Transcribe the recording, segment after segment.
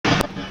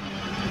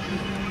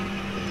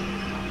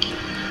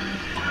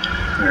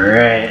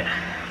Alright.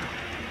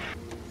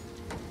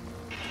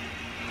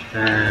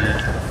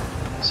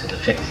 So to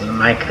fix the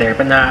mic there,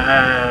 but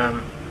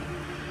no,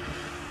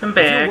 I'm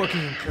back.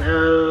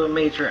 No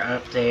major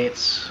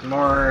updates.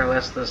 More or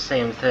less the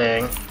same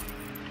thing.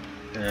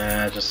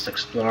 Just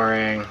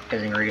exploring,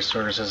 getting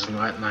resources and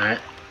whatnot.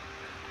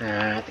 I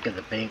have to get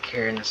the bank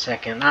here in a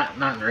second.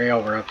 Not in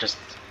Railroad, just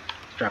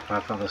drop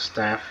off all the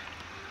stuff.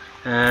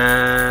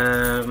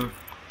 But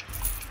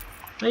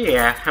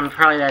yeah, I'm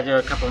probably gonna do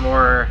a couple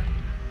more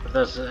of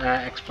those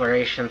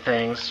exploration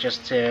things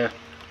just to,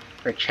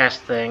 or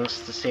chest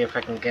things, to see if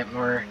I can get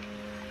more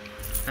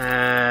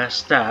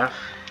stuff.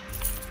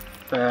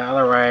 But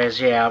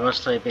otherwise, yeah, I'll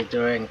mostly be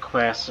doing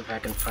quests if I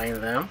can find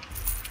them.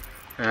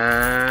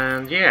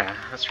 And yeah,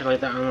 that's really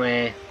the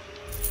only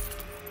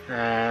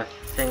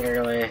thing I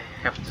really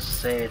have to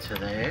say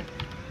today,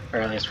 or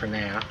at least for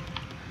now.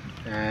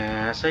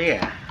 So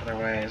yeah,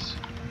 otherwise,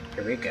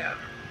 here we go.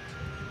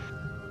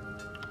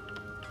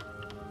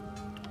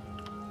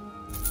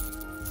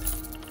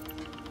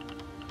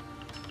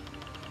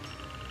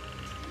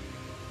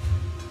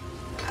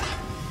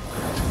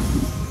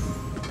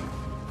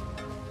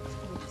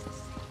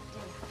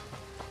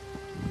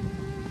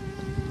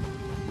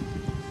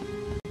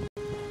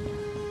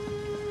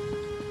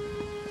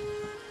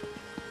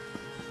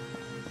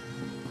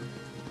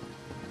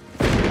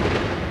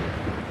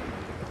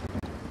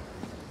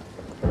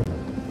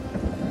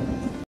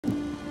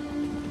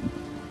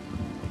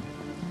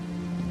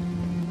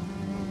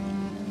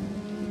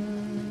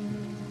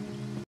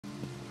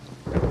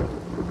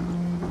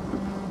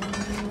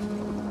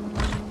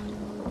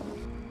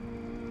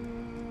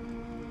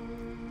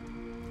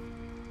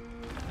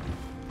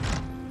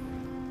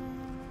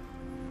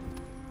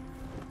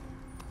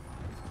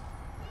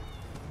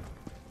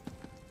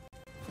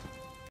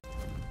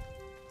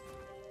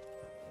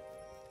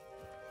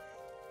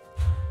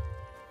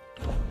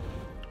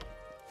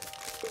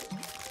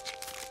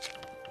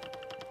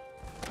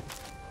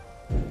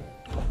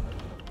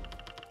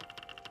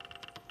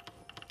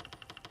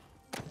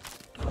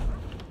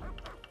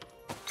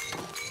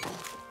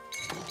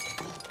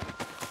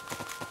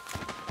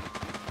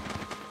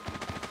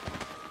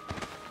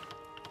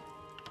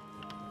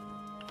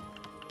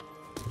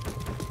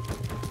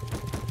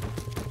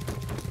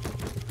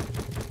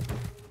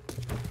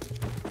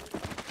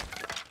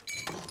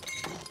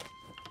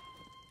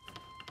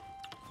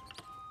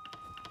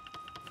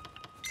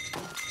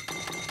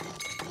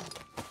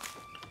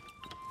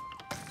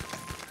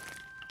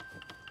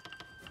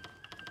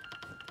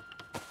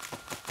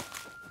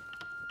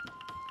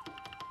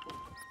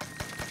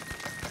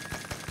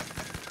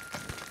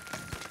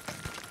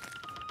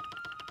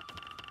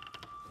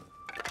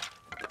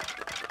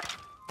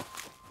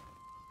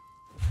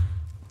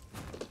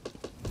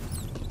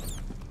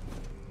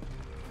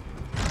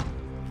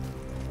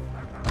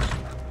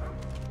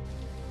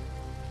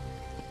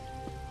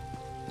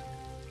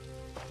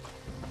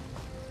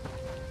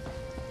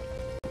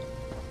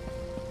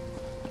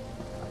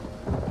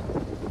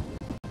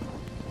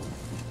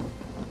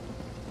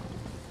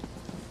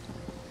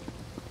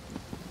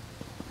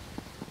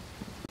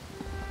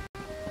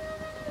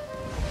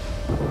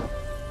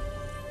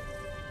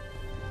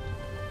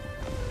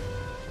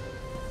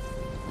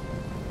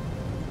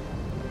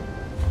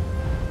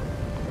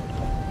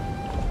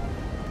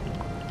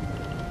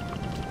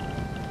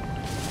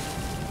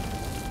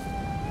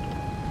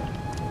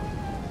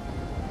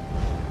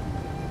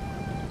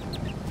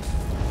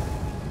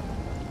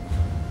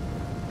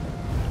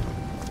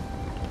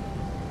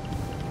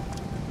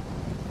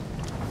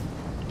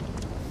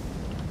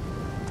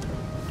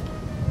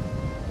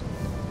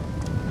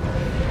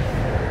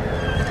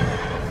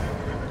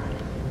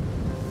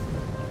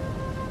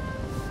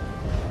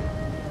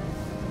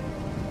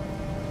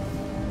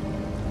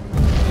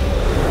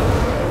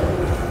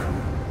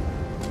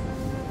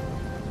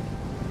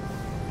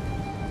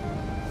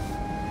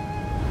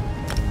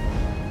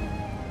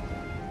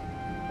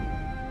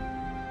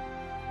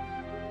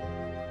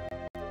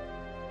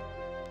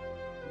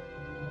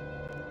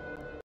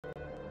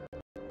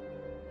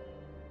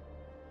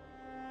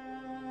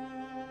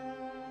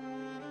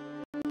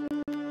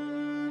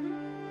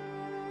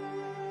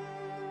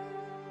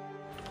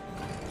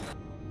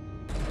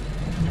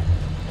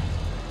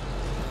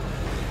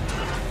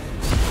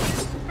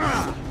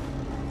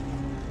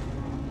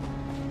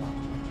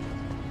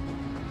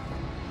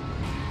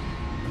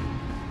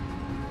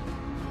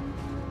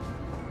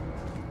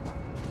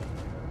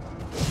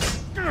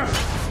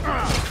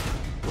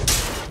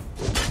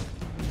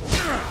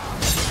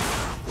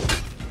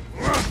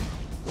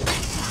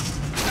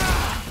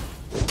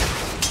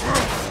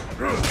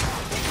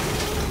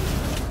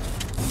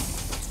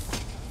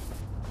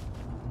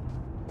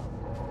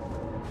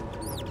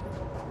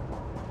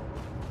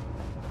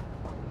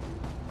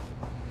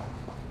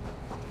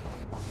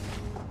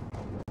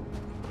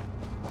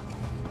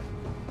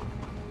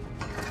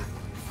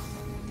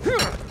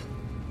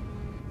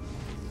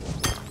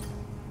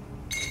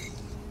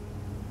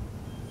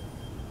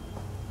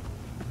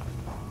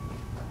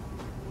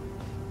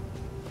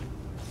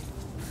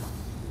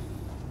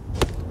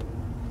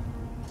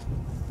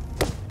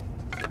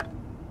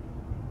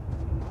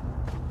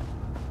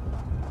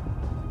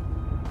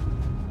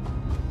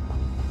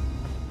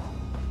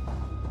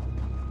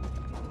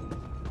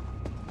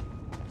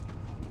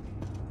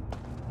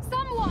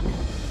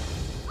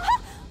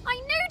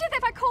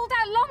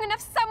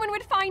 someone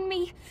would find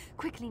me!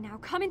 Quickly now,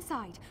 come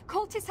inside.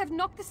 Cultists have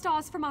knocked the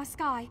stars from our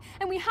sky,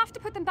 and we have to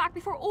put them back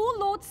before all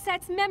Lord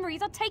Set's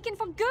memories are taken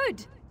for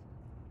good!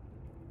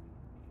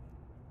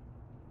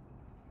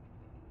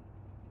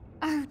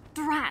 Oh,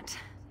 drat.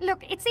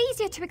 Look, it's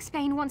easier to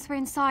explain once we're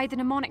inside the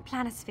mnemonic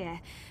planisphere.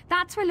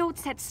 That's where Lord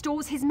Set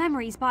stores his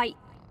memories by...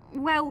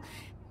 well,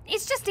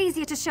 it's just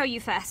easier to show you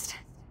first.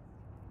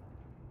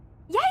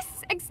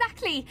 Yes,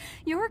 exactly!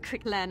 You're a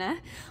quick learner.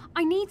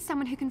 I need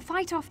someone who can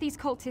fight off these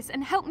cultists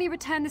and help me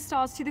return the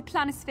stars to the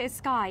planisphere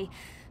sky.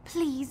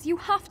 Please, you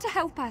have to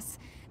help us.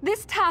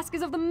 This task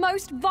is of the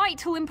most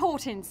vital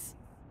importance.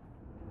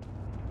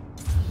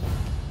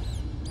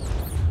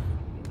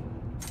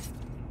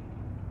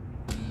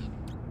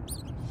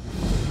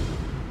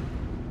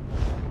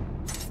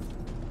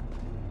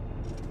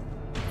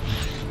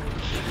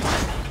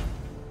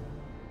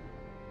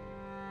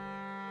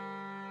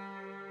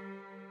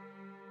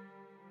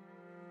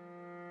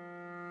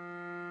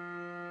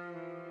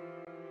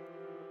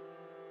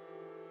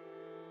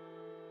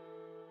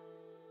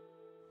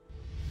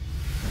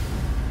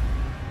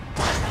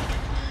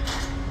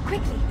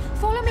 Quickly,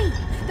 follow me!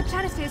 The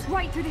planisphere's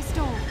right through this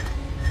door.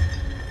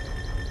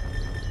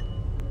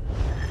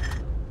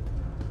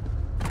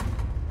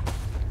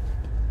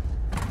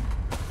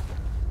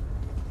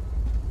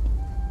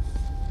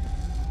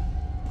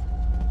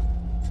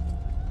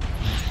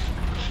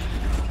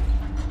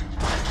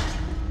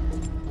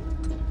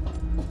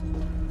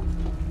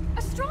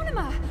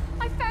 Astronomer!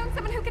 I found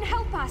someone who can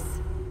help us!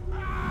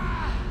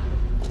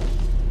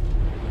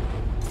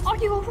 Are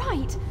you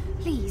alright?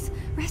 Please,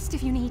 rest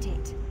if you need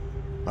it.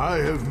 I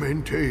have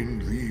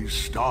maintained these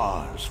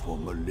stars for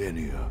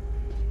millennia.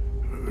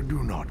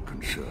 Do not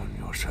concern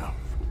yourself.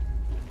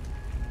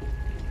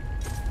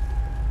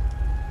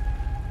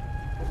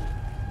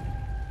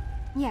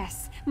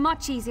 Yes,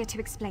 much easier to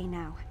explain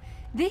now.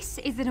 This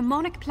is the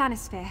mnemonic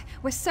planisphere,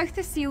 where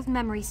Sotha sealed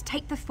memories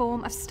take the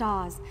form of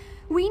stars.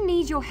 We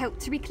need your help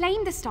to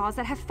reclaim the stars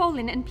that have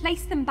fallen and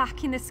place them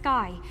back in the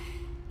sky.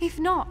 If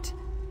not,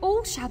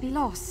 all shall be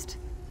lost.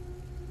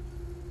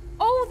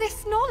 All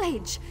this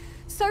knowledge!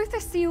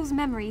 Sotha Seal's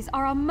memories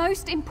are our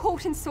most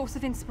important source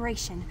of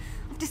inspiration,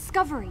 of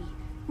discovery.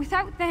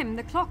 Without them,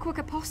 the Clockwork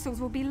Apostles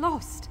will be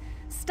lost,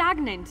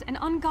 stagnant and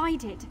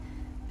unguided.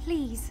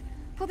 Please,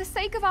 for the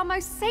sake of our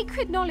most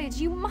sacred knowledge,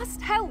 you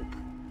must help.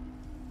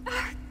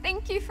 Oh,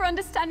 thank you for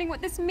understanding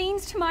what this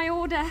means to my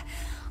order.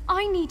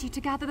 I need you to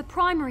gather the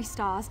primary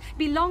stars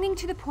belonging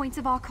to the points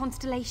of our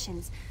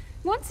constellations.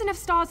 Once enough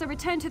stars are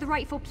returned to the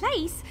rightful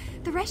place,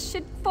 the rest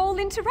should fall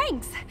into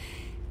ranks.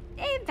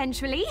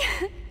 Eventually.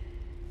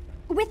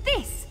 With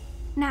this.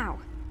 Now,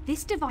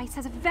 this device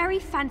has a very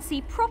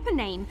fancy, proper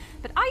name,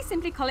 but I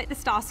simply call it the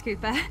Star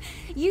Scooper.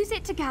 Use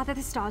it to gather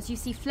the stars you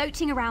see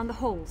floating around the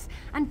halls,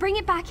 and bring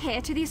it back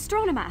here to the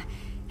astronomer.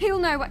 He'll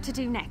know what to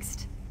do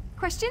next.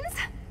 Questions?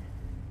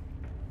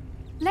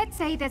 Let's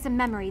say there's a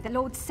memory that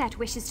Lord Set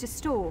wishes to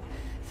store.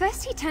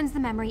 First he turns the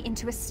memory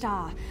into a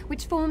star,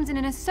 which forms in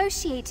an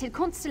associated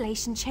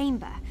constellation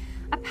chamber.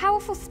 A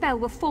powerful spell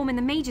will form in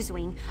the Mage's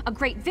Wing, a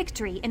great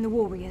victory in the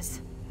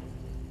Warriors.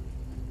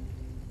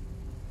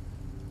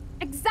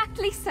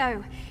 Exactly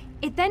so!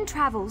 It then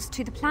travels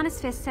to the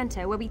Planisphere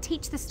Center, where we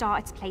teach the star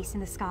its place in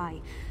the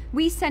sky.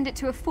 We send it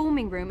to a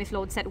forming room if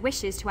Lord Set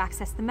wishes to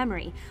access the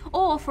memory,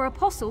 or for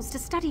apostles to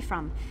study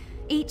from.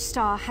 Each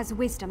star has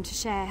wisdom to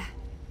share.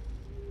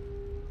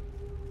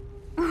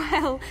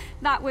 Well,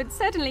 that would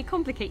certainly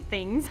complicate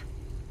things.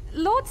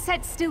 Lord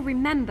Set still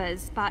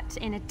remembers, but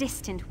in a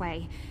distant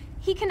way.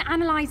 He can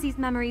analyze these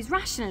memories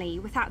rationally,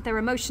 without their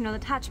emotional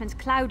attachments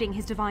clouding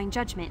his divine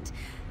judgment.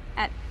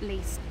 At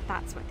least,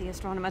 that's what the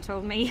astronomer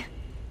told me.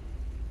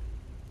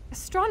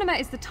 Astronomer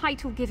is the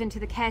title given to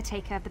the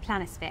caretaker of the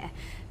planisphere.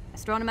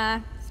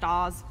 Astronomer,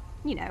 stars,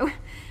 you know.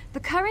 The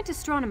current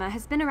astronomer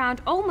has been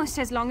around almost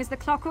as long as the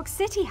Clockwork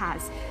City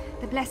has.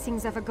 The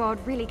blessings of a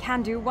god really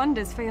can do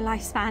wonders for your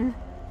lifespan.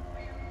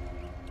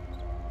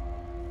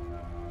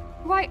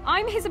 Why,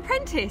 I'm his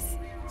apprentice!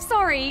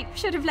 Sorry,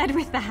 should have led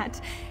with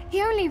that.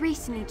 He only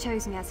recently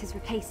chose me as his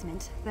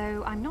replacement,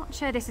 though I'm not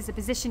sure this is a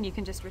position you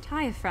can just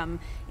retire from,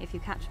 if you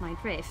catch my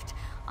drift.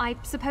 I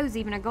suppose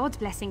even a god's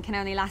blessing can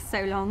only last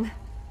so long.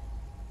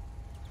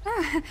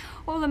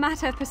 All a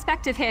matter of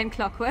perspective here in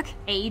Clockwork,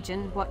 age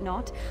and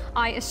whatnot.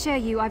 I assure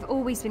you I've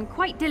always been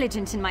quite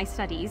diligent in my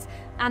studies,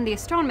 and the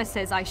astronomer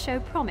says I show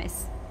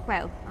promise.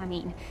 Well, I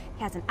mean,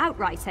 he hasn't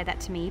outright said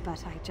that to me,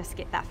 but I just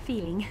get that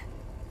feeling.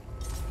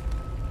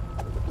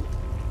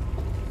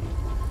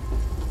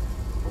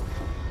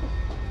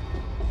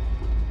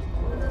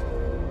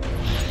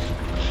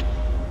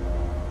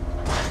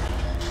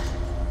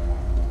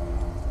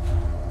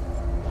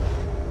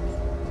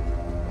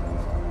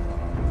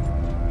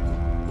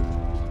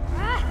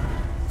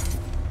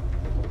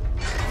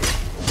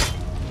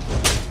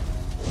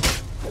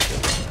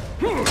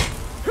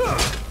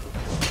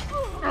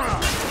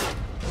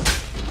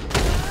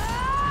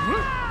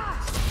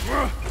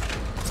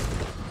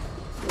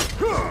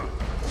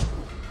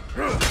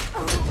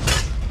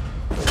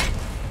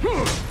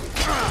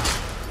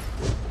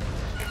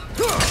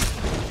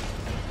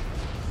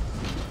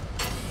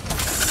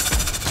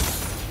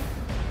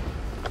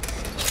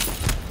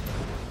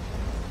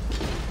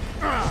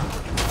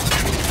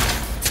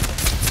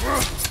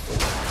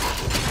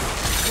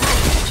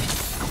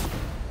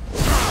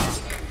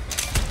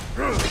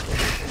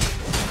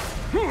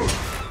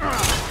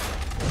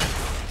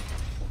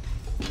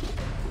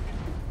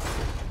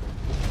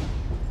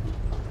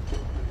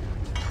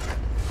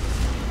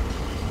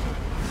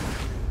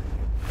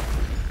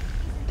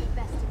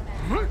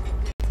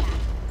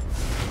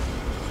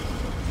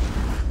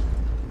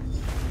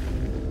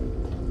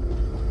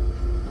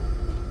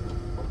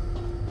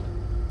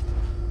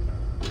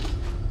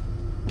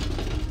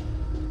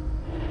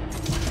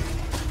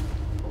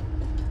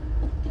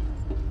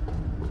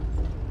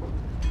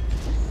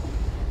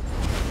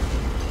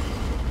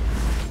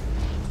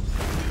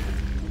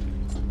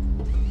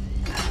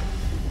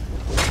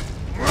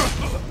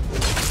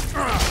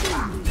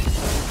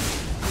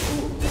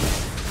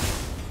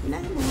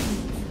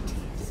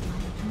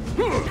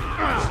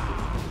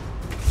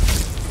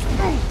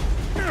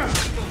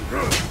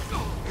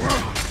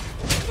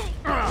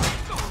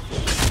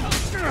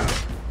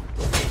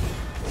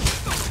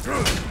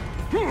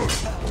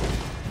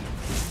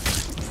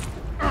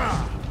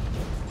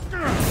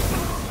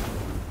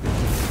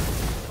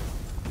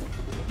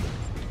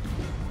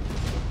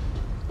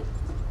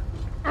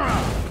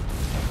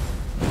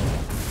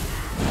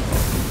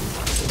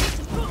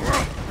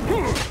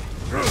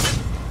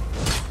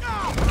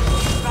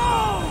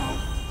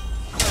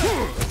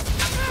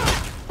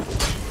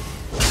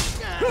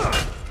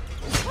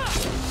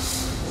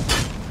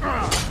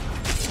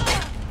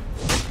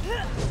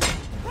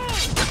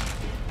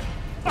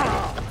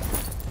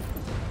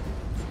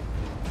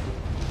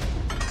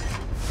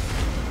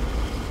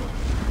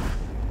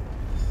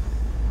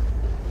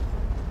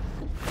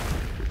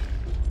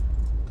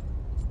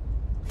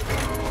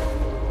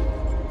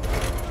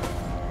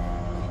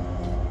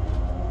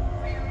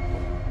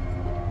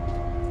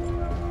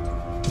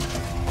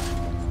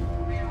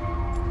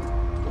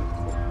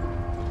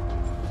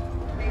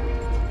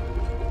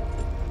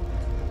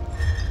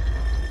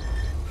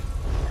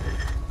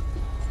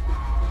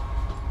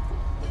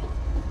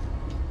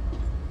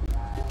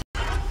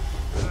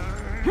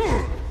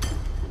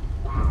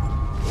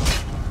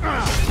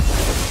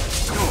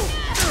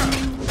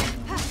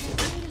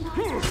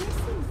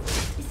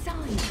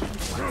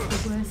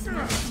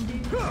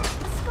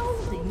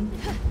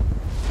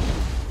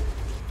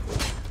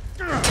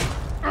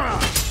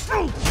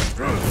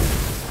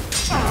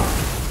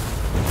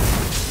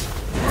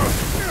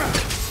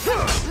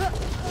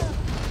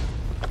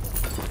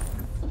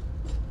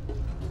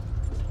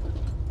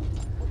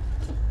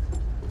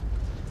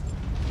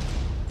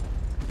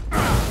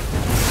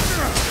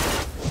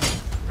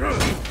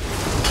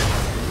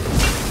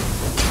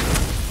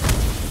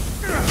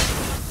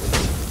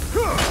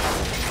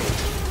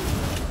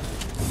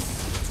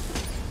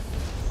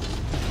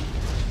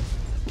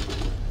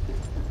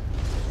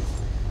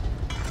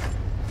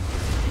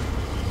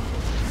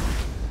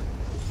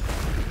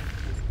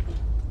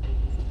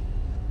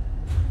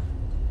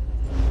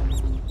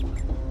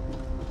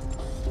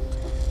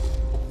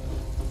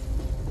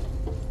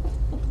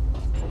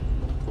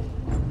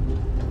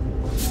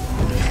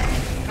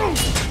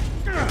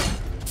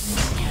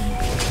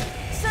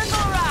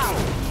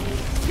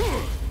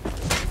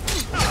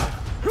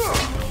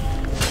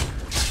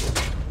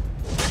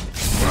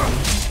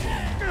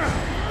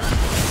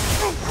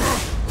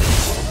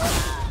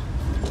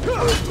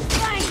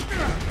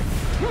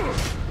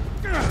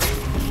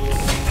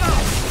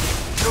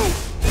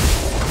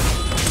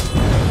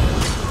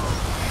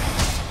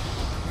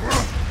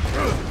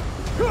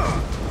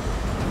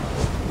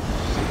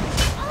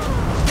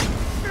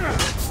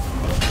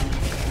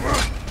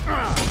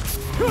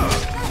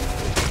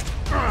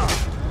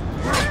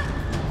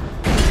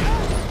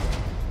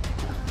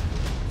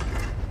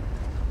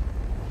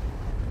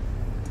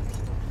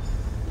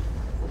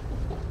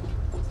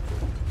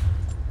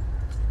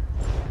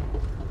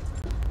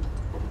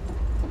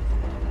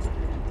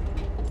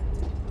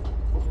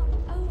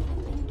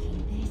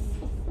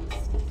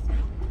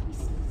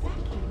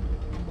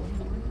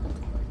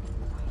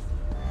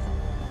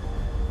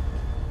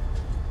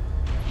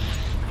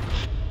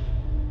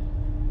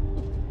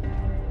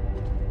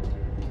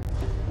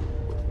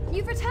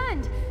 You've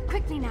returned!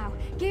 Quickly now,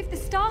 give the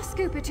Star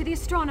Scooper to the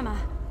Astronomer.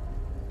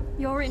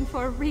 You're in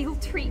for a real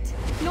treat.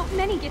 Not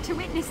many get to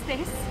witness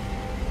this.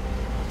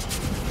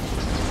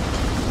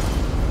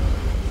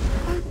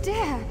 Oh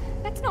dear,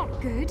 that's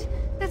not good.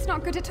 That's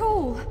not good at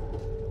all.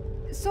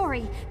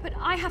 Sorry, but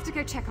I have to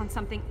go check on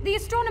something. The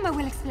Astronomer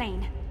will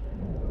explain.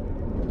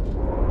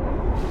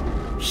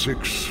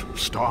 6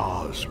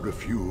 stars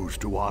refuse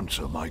to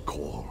answer my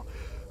call,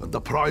 and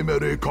the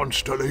primary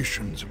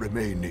constellations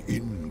remain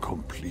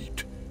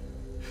incomplete.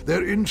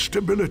 Their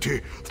instability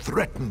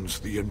threatens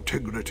the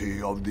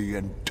integrity of the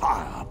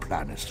entire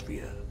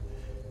planisphere.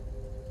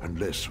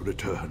 Unless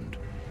returned,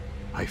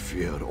 I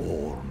fear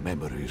all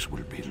memories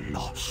will be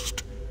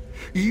lost,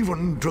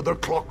 even to the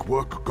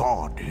Clockwork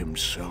God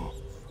himself.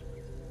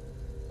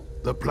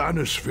 The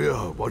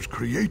planisphere was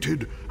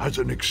created as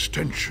an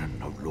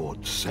extension of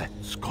Lord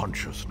Set's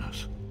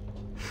consciousness.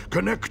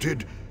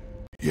 Connected,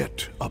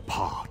 yet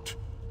apart.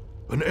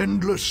 An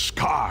endless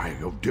sky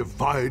of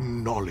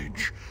divine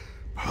knowledge,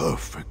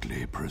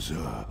 perfectly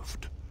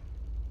preserved.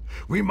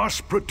 We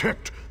must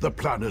protect the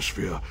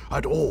planisphere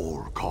at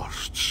all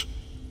costs.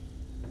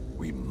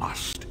 We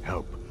must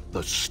help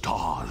the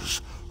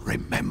stars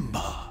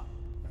remember.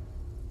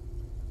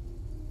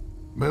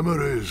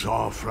 Memories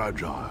are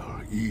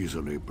fragile,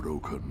 easily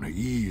broken,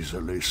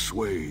 easily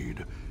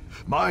swayed.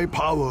 My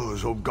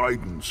powers of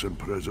guidance and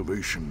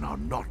preservation are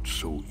not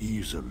so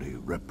easily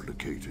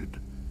replicated.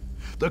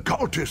 The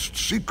cultists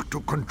seek to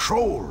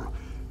control,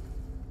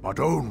 but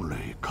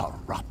only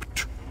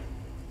corrupt.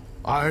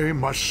 I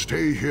must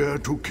stay here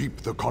to keep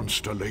the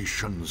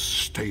constellations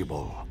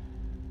stable.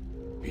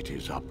 It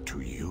is up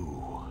to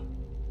you.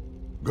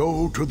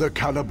 Go to the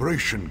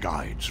calibration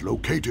guides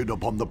located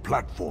upon the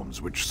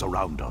platforms which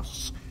surround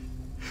us.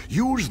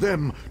 Use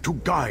them to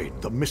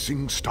guide the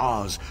missing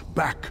stars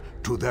back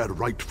to their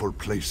rightful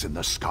place in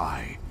the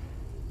sky.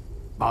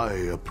 My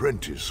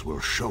apprentice will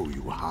show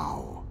you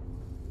how.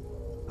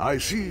 I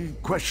see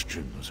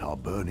questions are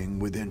burning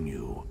within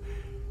you.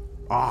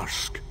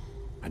 Ask,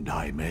 and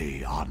I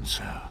may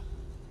answer.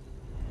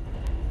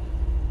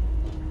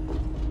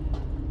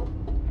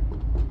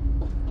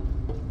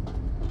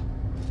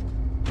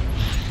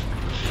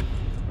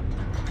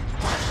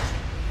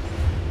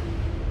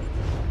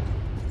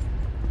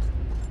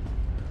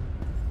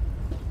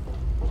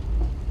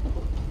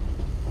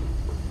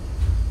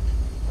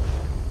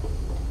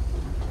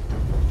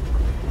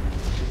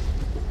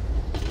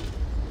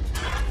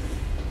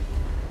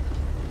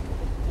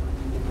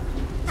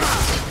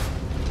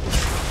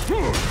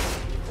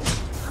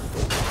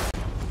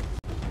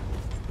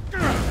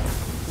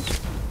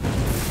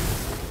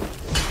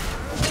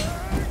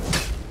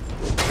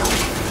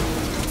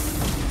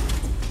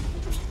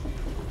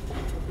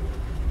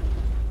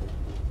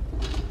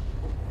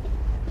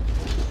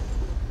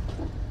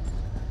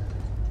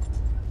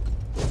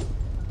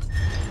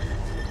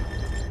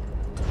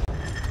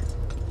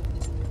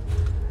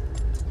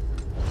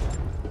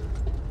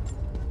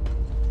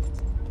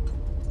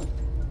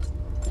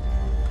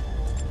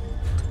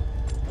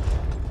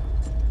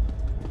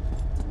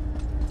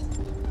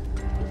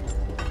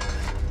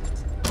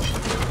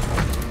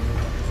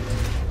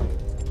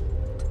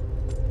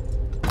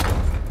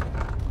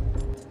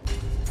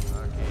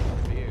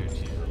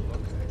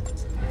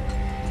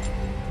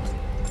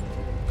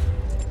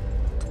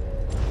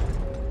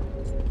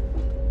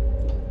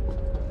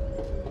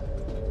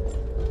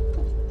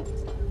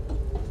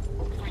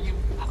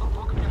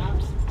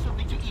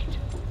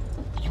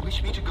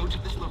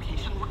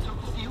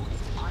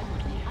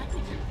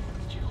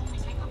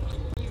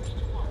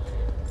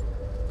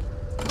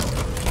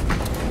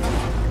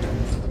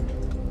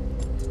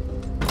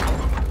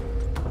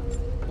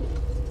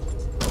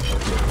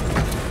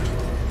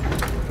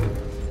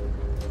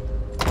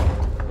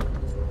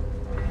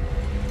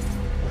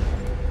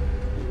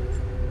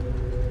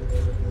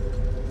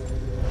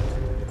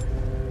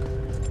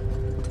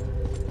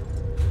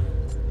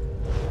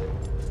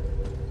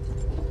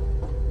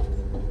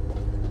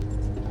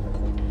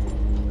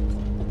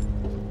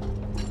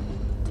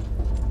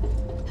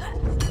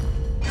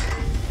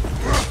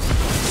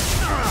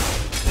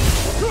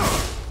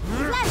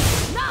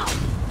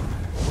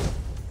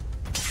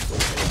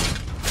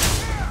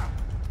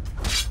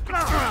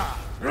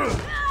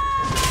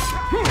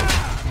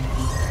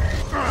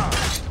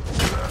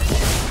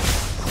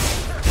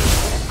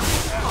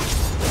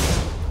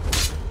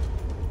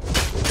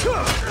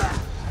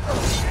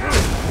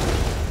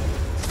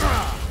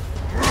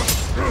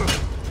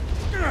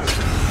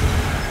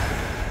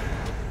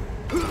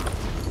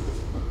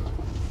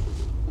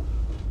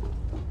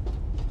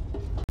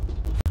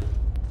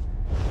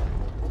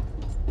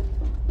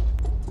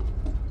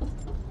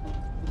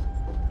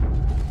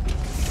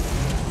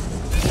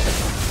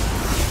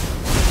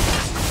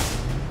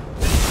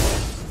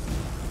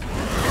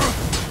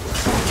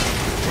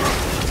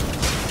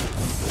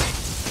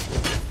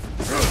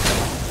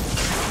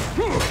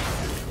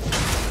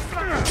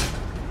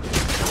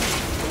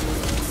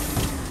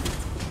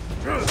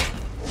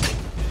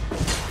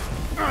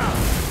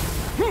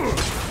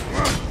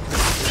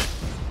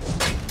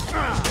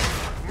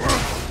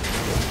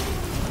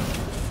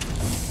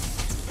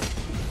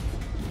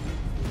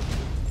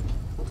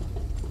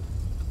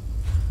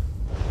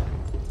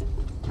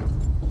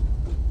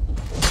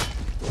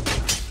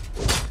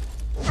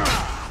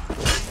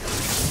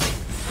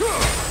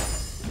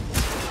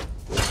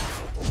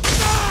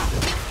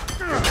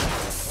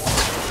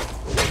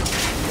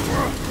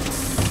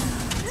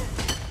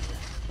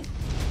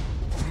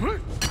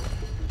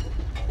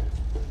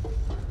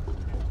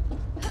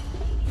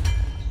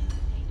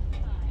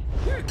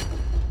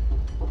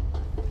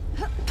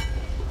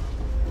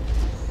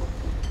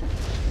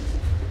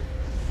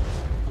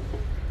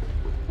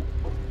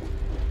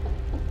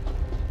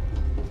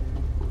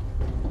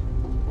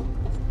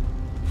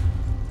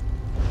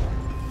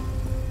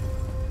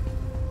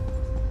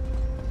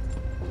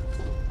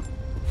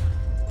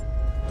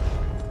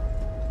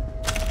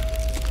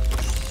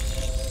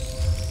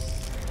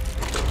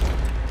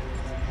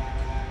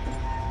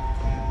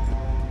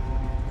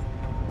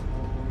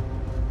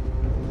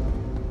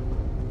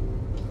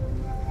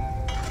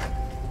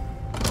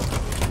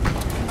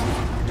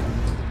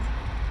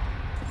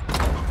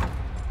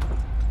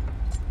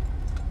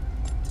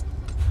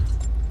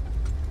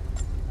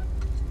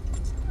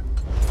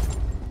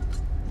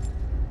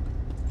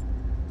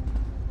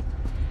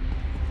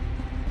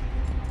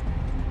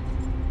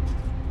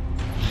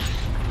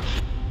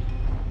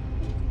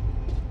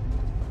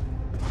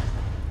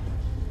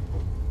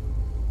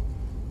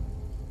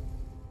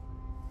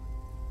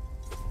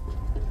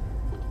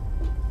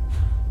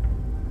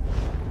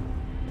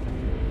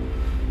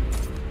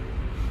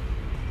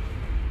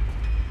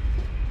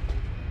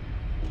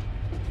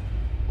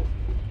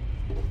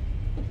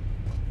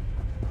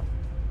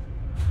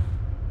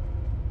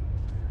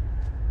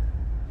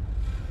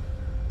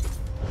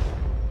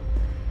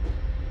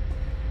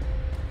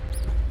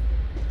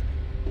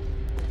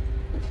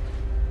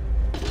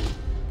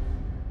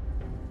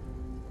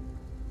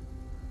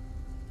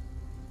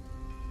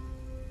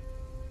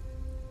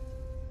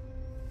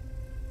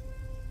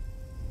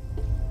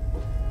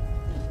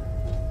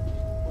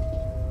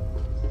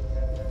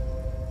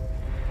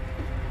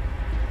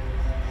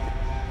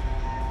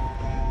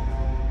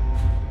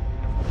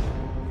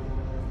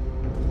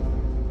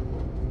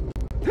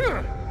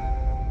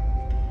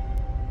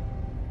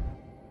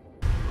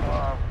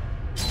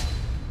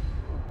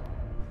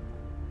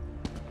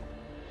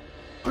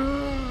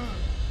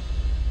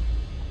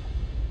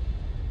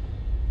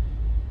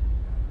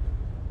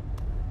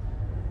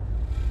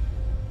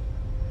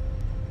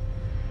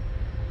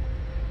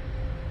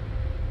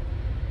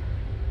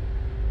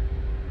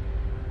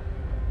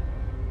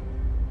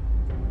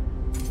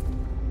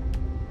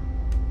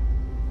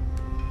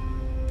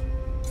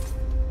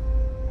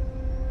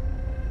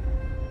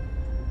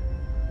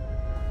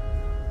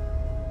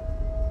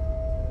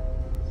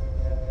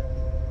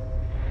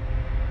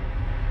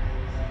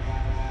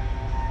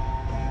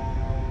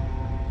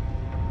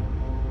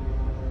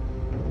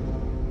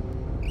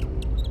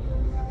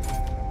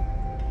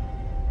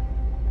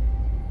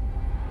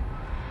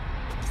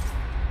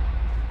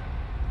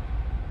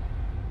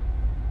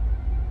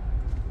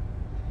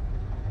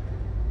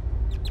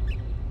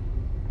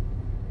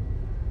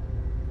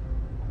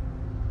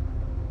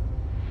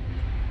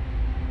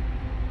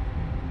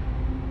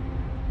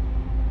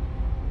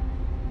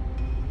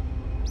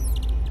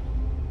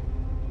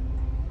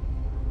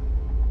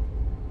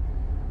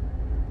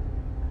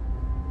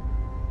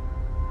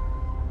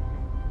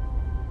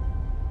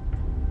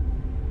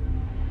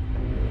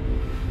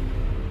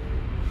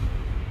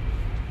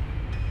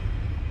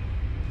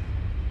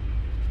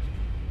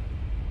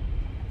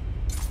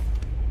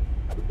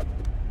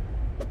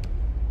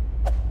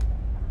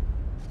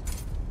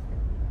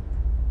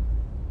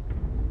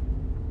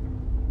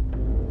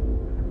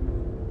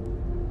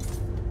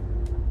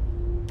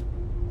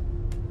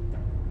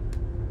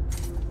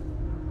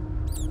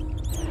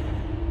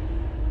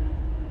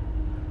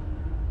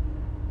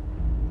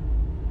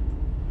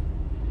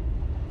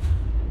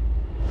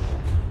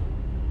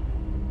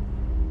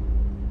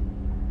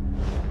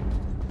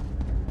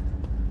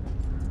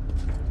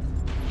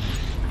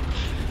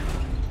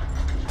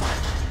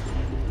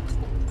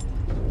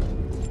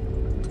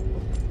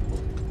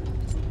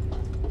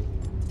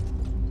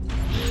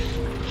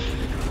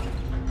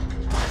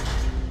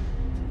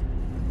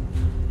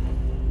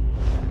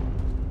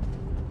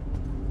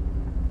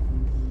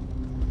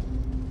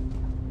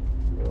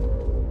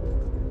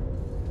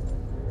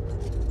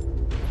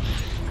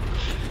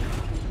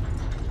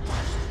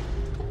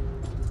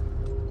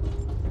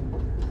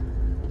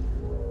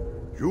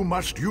 You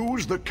must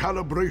use the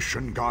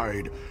calibration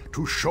guide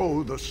to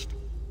show the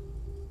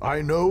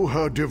I know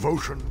her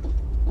devotion.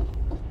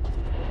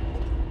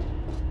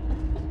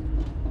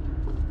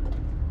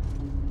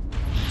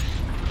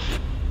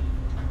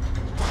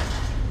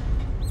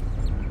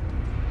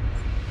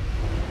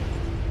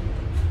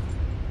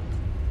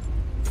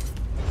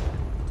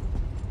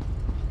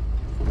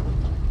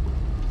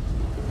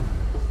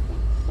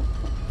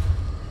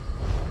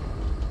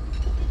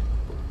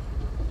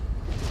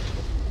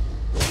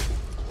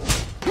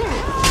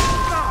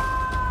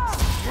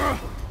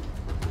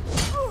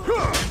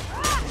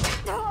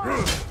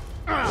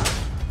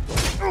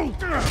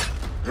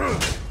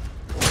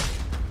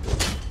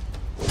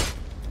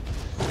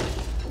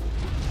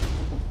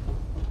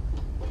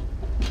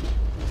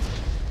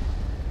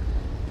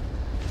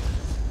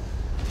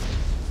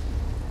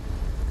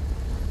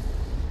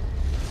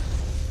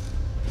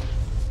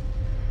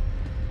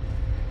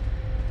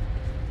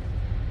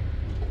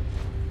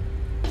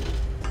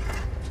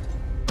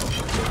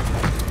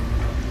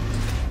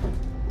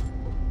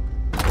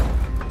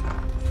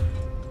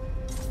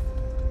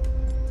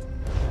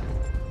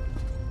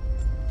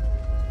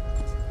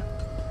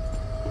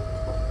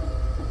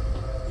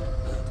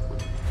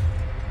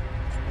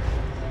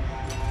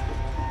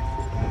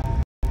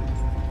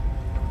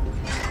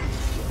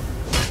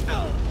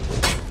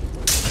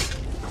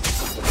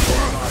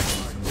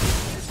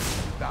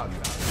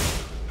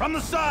 From the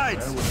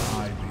sides! Where would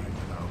I be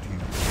without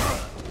you?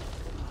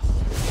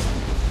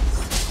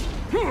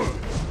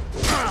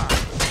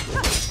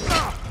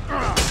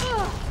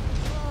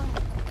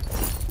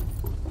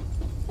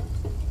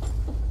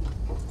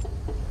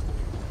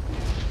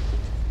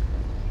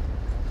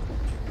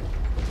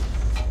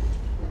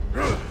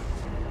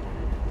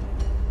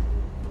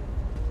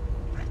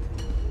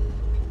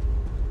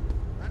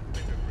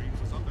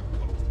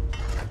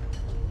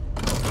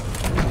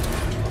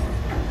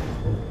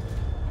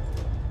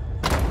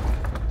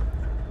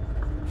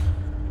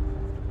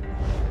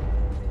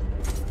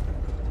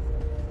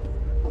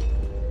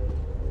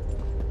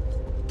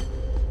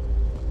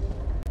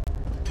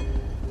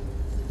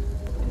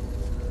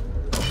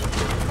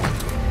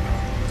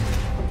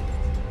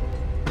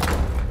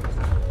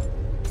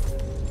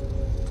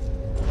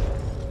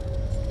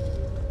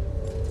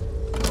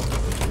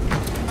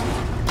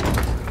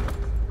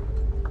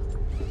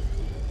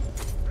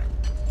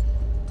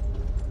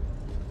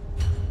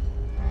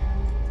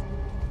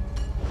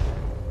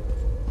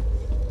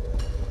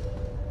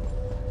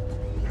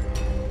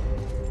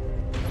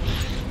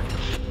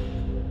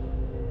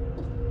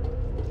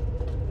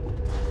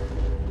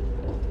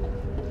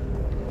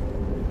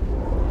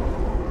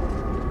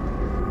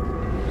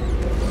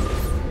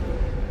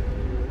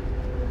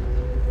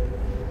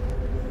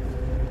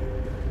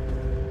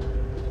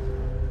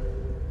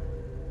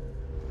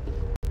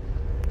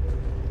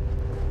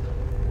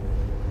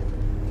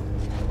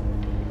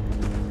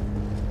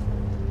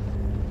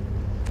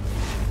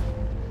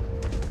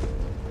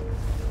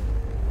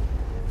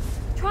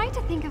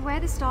 think of where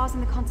the stars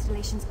and the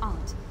constellations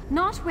aren't,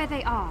 not where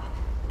they are.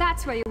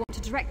 That's where you want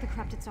to direct the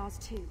corrupted stars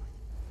to.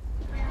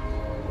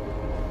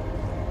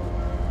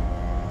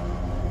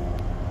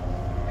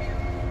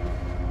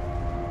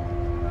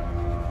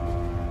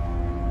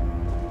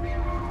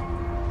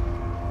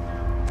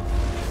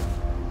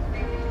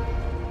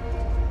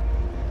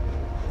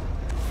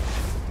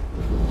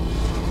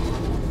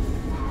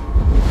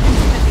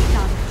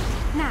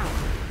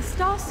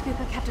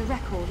 Scooper kept a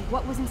record of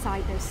what was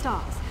inside those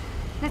stars.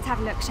 Let's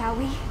have a look, shall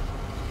we? A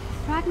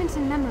fragment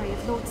in memory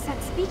of Lord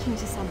Set speaking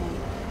to someone.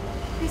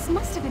 This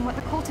must have been what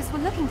the cultists were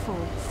looking for.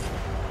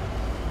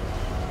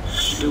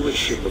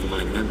 Stewardship of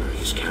my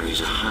memories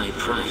carries a high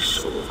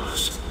price,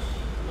 Orvas.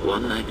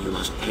 One that you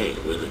must pay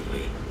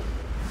willingly.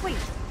 Wait,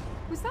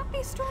 was that the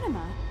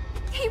astronomer?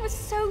 He was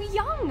so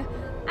young!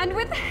 And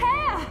with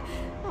hair!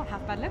 Not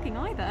half bad looking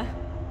either.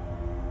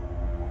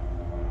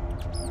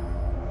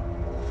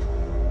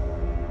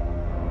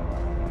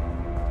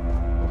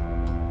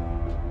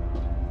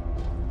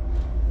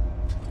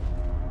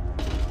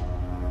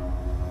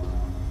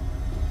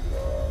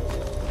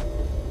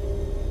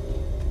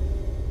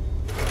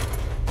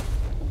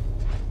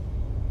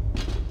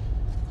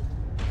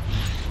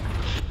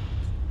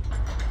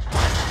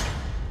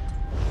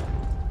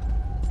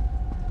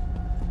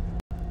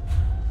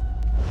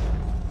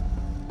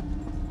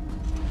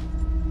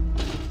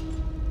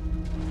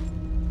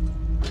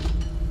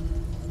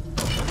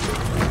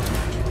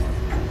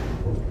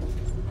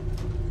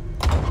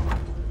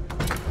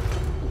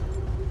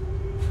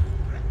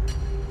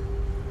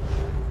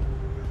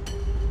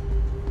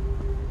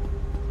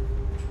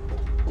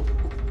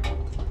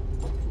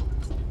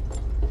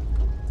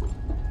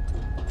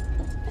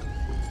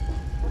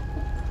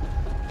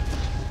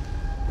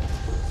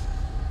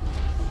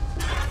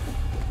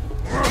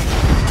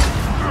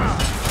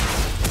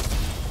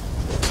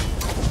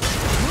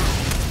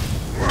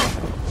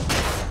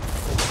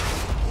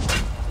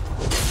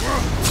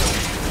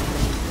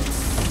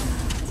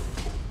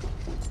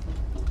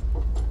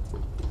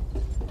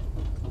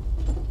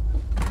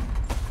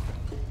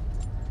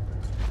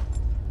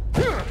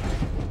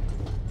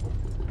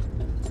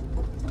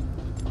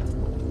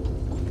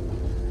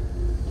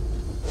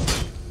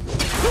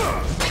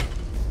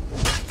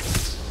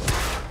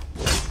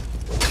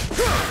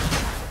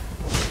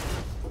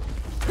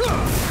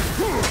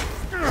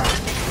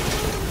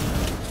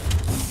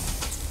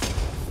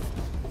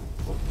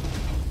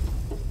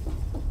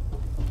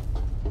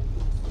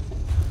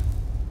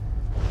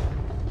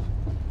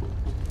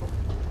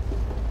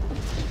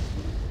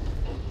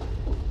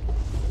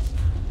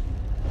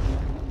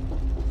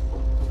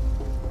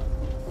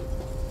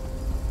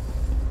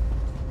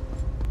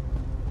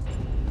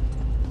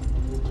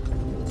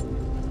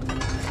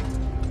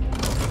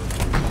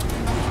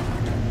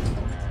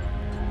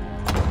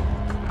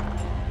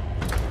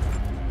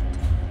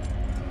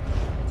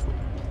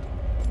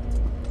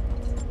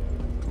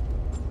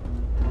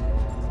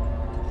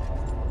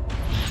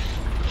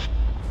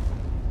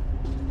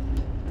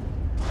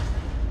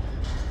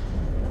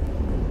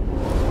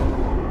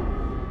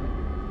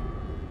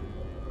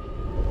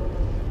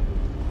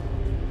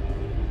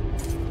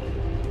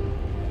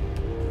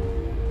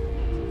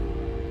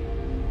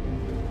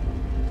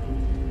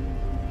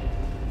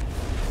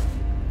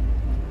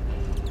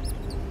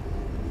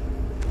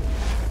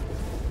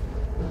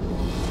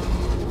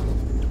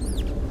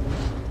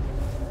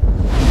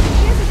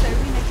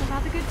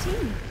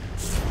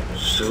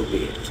 So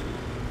be it.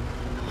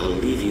 I'll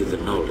leave you the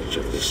knowledge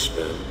of this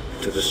spell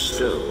to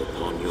bestow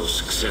upon your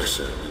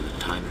successor when the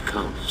time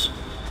comes.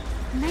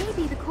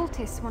 Maybe the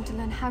cultists want to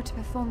learn how to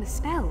perform the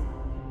spell.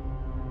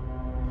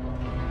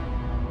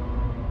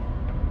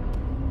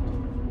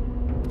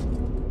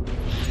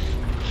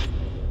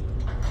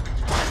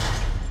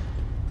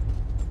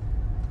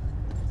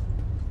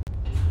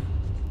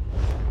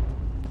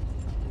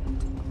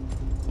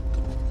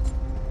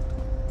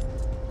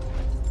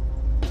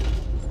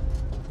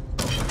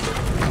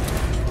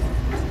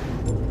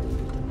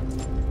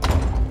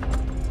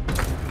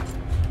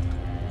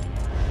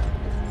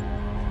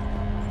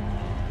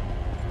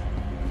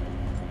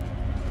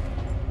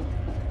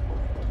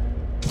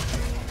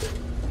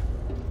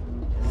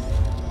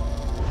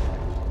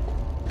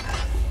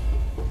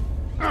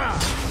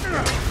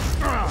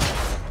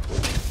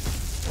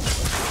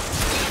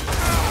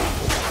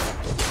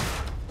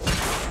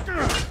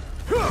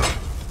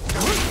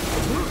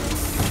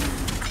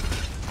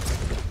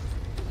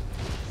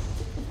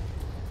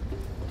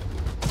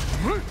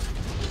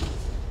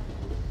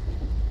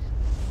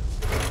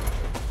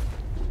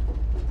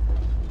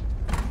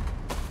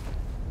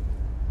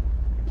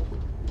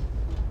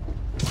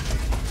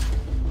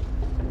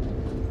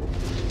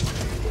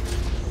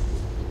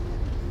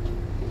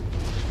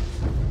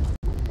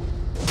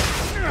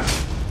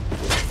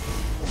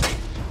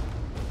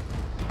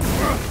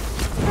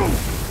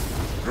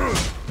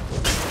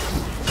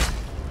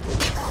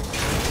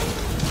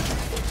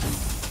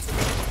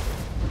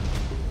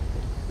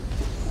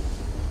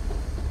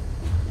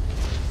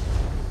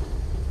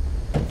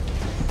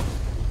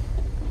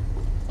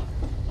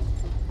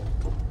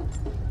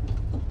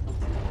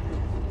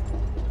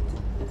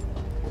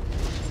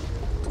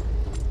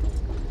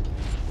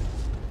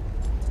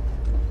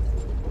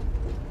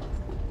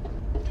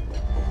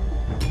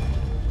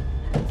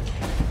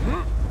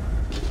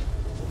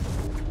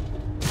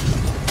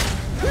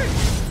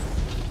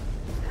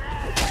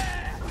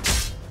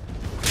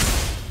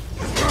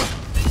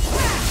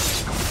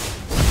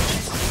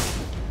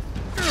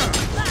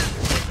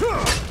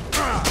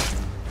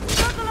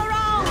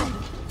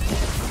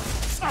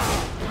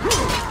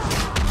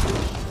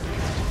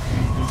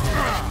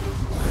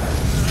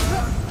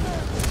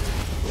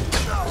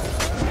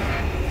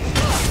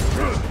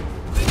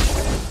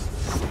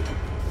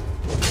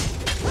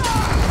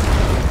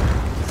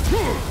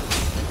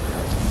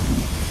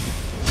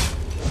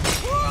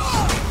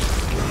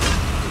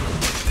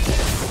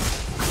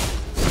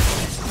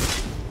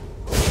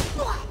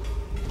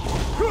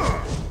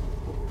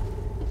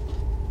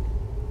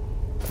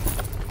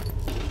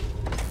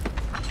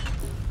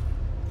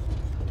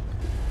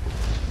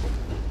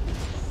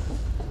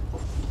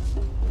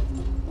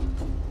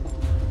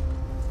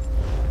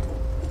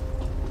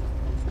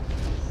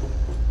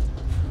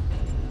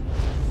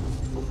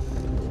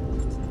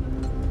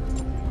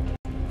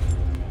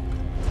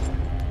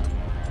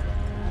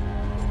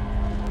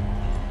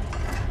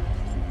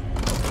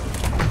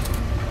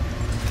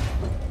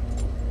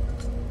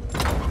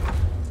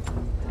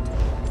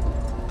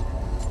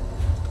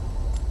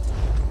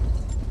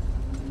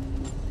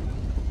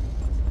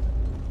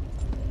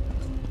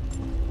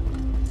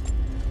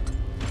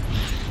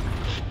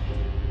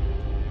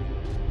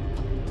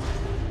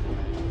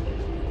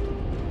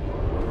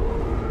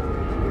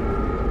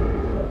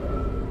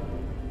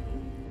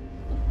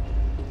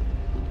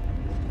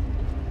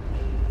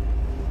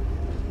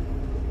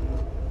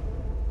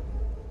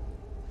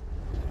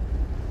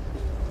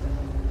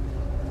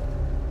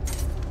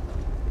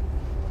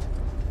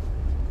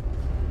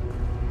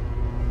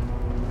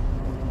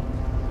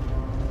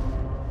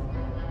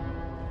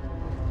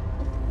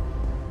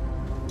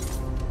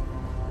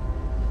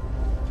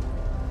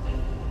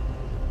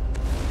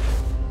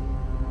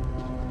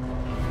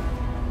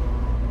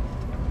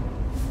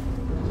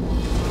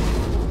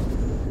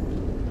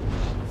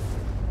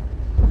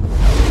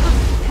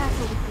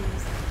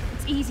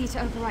 to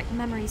overwrite the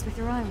memories with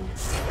your own.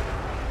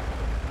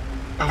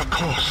 Of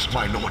course,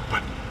 my lord,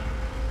 but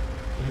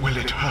will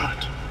it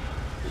hurt?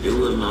 You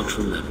will not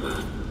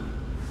remember.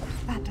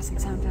 That doesn't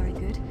sound very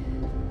good.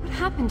 What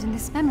happened in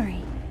this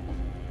memory?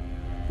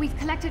 We've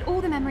collected all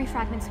the memory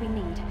fragments we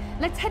need.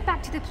 Let's head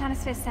back to the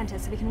Planisphere Center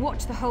so we can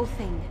watch the whole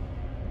thing.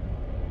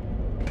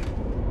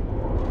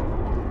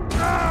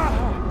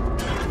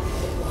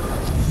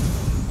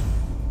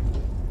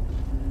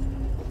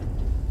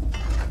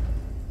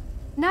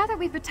 Now that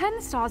we've returned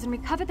the stars and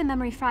recovered the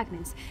memory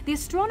fragments, the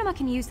astronomer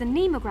can use the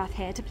nemograph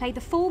here to play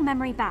the full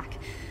memory back.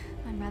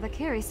 I'm rather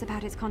curious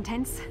about its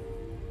contents.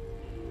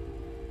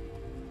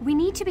 We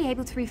need to be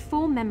able to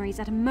reform memories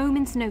at a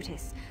moment's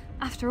notice.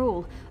 After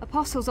all,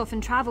 apostles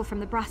often travel from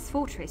the Brass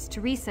Fortress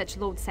to research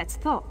Lord Set's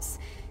thoughts.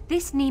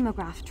 This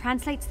nemograph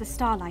translates the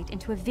starlight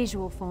into a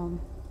visual form.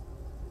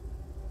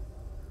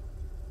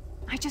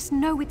 I just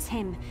know it's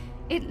him.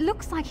 It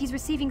looks like he's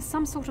receiving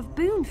some sort of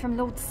boon from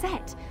Lord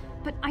Set,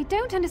 but I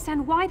don't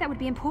understand why that would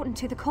be important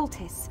to the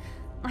cultists.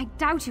 I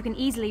doubt you can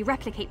easily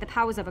replicate the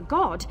powers of a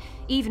god,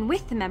 even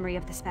with the memory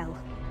of the spell.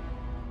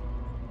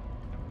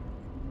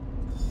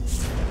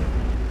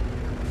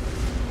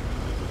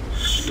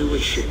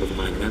 Stewardship of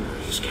my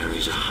memories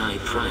carries a high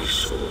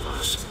price,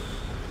 Orvas.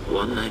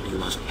 One that you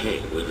must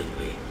pay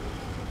willingly.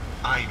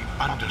 I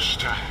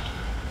understand.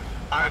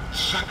 I'd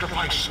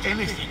sacrifice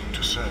anything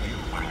to serve you,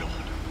 my lord.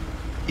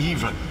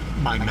 Even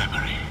my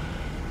memory.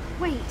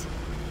 Wait,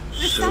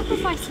 the So be it.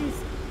 sacrifice is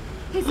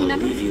his I'll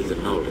memory? leave you the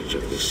knowledge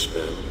of this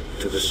spell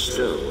to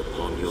bestow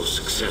upon your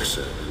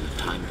successor when the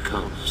time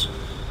comes.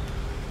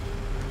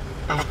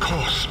 Of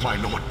course, my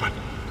lord, but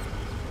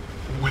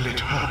will it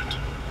hurt?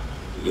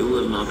 You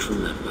will not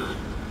remember.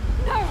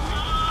 No!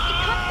 It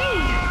can't be!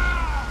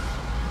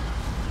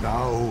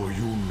 Now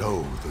you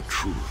know the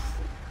truth.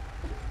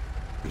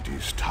 It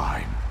is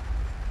time.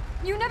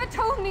 You never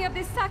told me of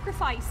this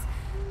sacrifice.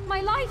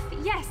 My life,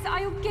 yes,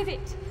 I'll give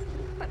it.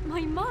 But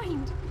my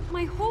mind,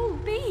 my whole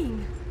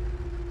being.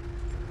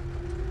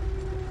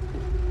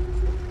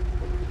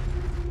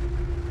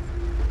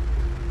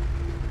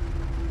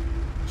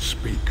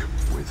 Speak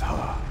with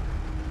her.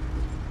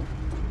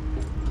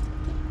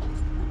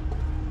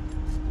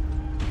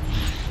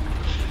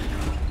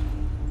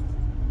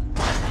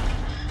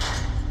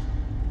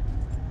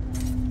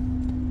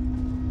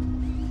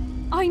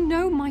 I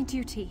know my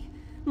duty.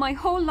 My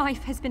whole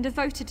life has been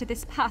devoted to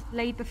this path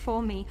laid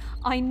before me.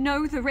 I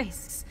know the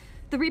risks.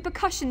 The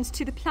repercussions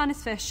to the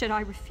Planisphere should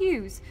I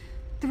refuse.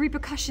 The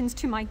repercussions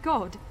to my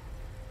god.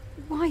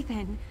 Why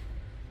then?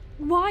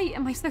 Why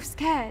am I so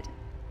scared?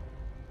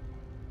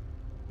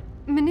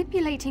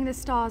 Manipulating the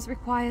stars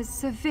requires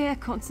severe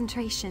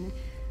concentration.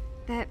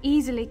 They're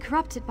easily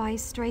corrupted by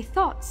stray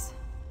thoughts,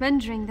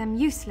 rendering them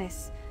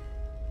useless.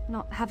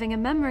 Not having a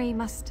memory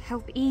must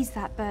help ease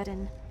that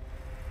burden.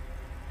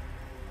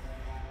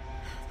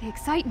 The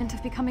excitement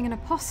of becoming an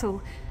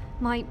apostle,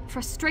 my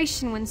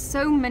frustration when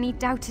so many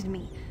doubted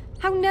me,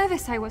 how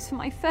nervous I was for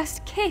my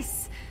first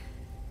kiss.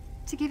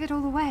 To give it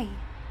all away,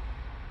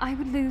 I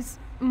would lose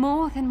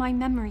more than my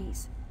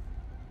memories.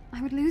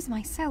 I would lose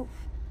myself.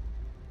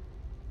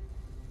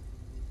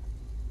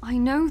 I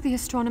know the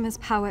astronomer's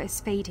power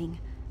is fading.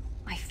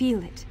 I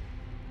feel it.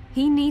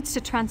 He needs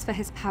to transfer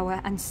his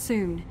power, and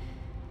soon.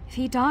 If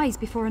he dies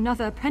before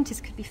another apprentice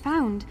could be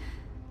found,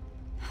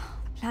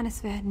 the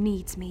Planisphere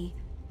needs me.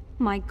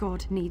 My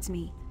god needs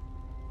me.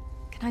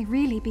 Can I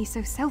really be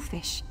so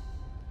selfish?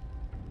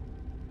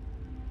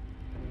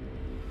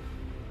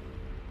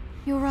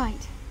 You're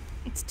right.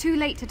 It's too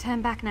late to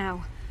turn back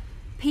now.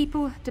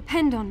 People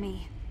depend on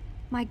me.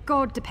 My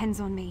god depends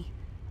on me.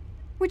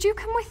 Would you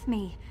come with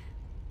me?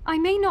 I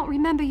may not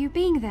remember you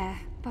being there,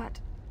 but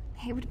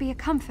it would be a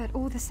comfort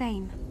all the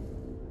same.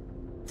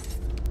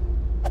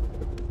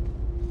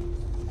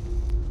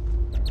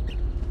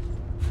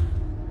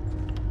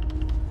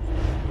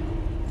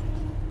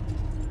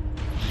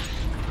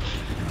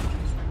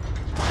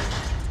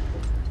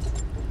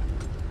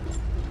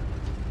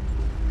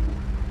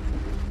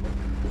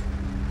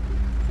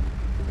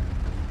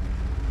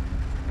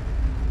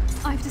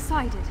 I've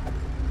decided.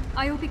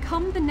 I will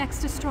become the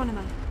next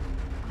astronomer.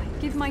 I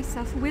give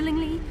myself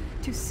willingly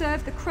to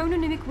serve the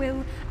chrononymic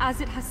will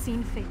as it has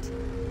seen fit.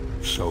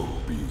 So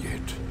be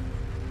it.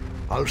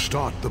 I'll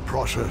start the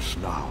process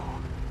now.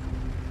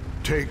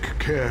 Take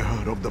care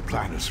of the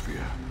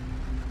Planisphere.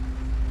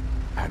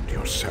 And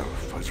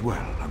yourself as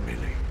well,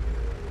 Amelie.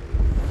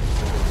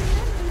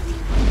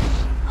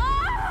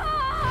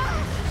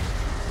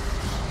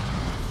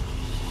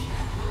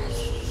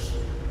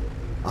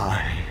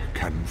 I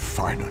can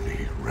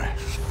finally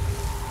rest.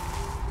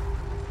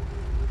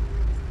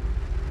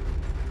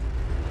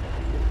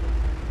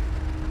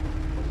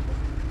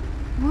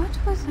 What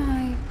was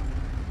I...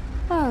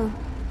 Oh,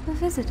 a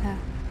visitor.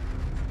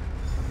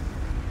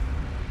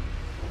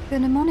 The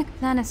mnemonic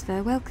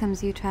Planisphere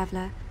welcomes you,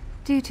 Traveler.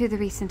 Due to the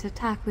recent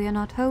attack, we are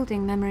not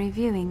holding memory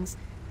viewings.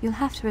 You'll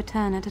have to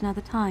return at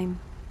another time.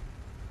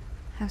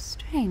 How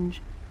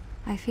strange.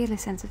 I feel a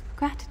sense of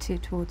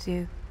gratitude towards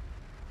you,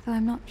 though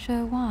I'm not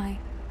sure why.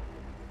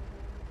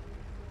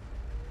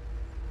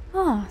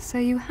 Ah, so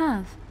you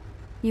have.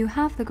 You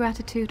have the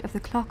gratitude of the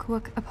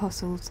Clockwork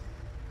Apostles.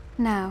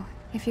 Now,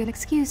 if you'll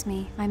excuse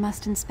me, I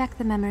must inspect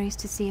the memories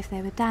to see if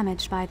they were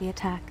damaged by the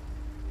attack.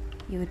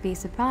 You would be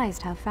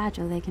surprised how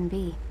fragile they can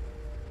be.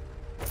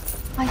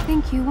 I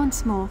thank you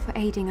once more for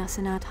aiding us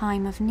in our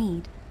time of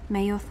need.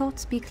 May your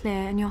thoughts be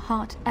clear and your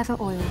heart ever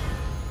oiled.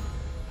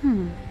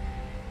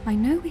 I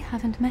know we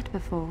haven't met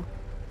before,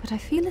 but I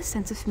feel a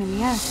sense of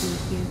familiarity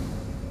with you.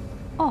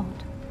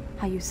 Odd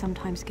how you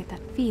sometimes get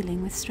that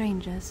feeling with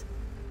strangers.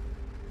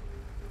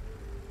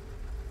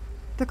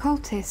 The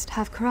cultists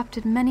have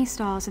corrupted many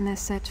stars in their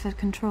search for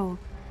control.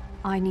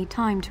 I need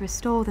time to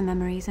restore the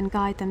memories and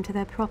guide them to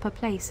their proper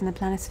place in the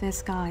planisphere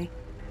sky.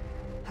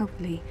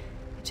 Hopefully,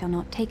 it shall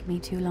not take me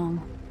too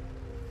long.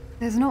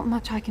 There's not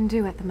much I can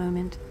do at the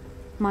moment.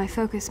 My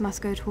focus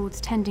must go towards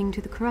tending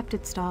to the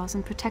corrupted stars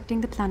and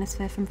protecting the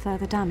planisphere from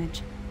further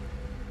damage.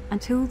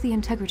 Until the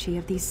integrity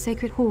of these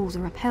sacred halls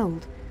are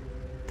upheld,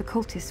 the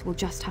cultists will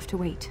just have to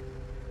wait.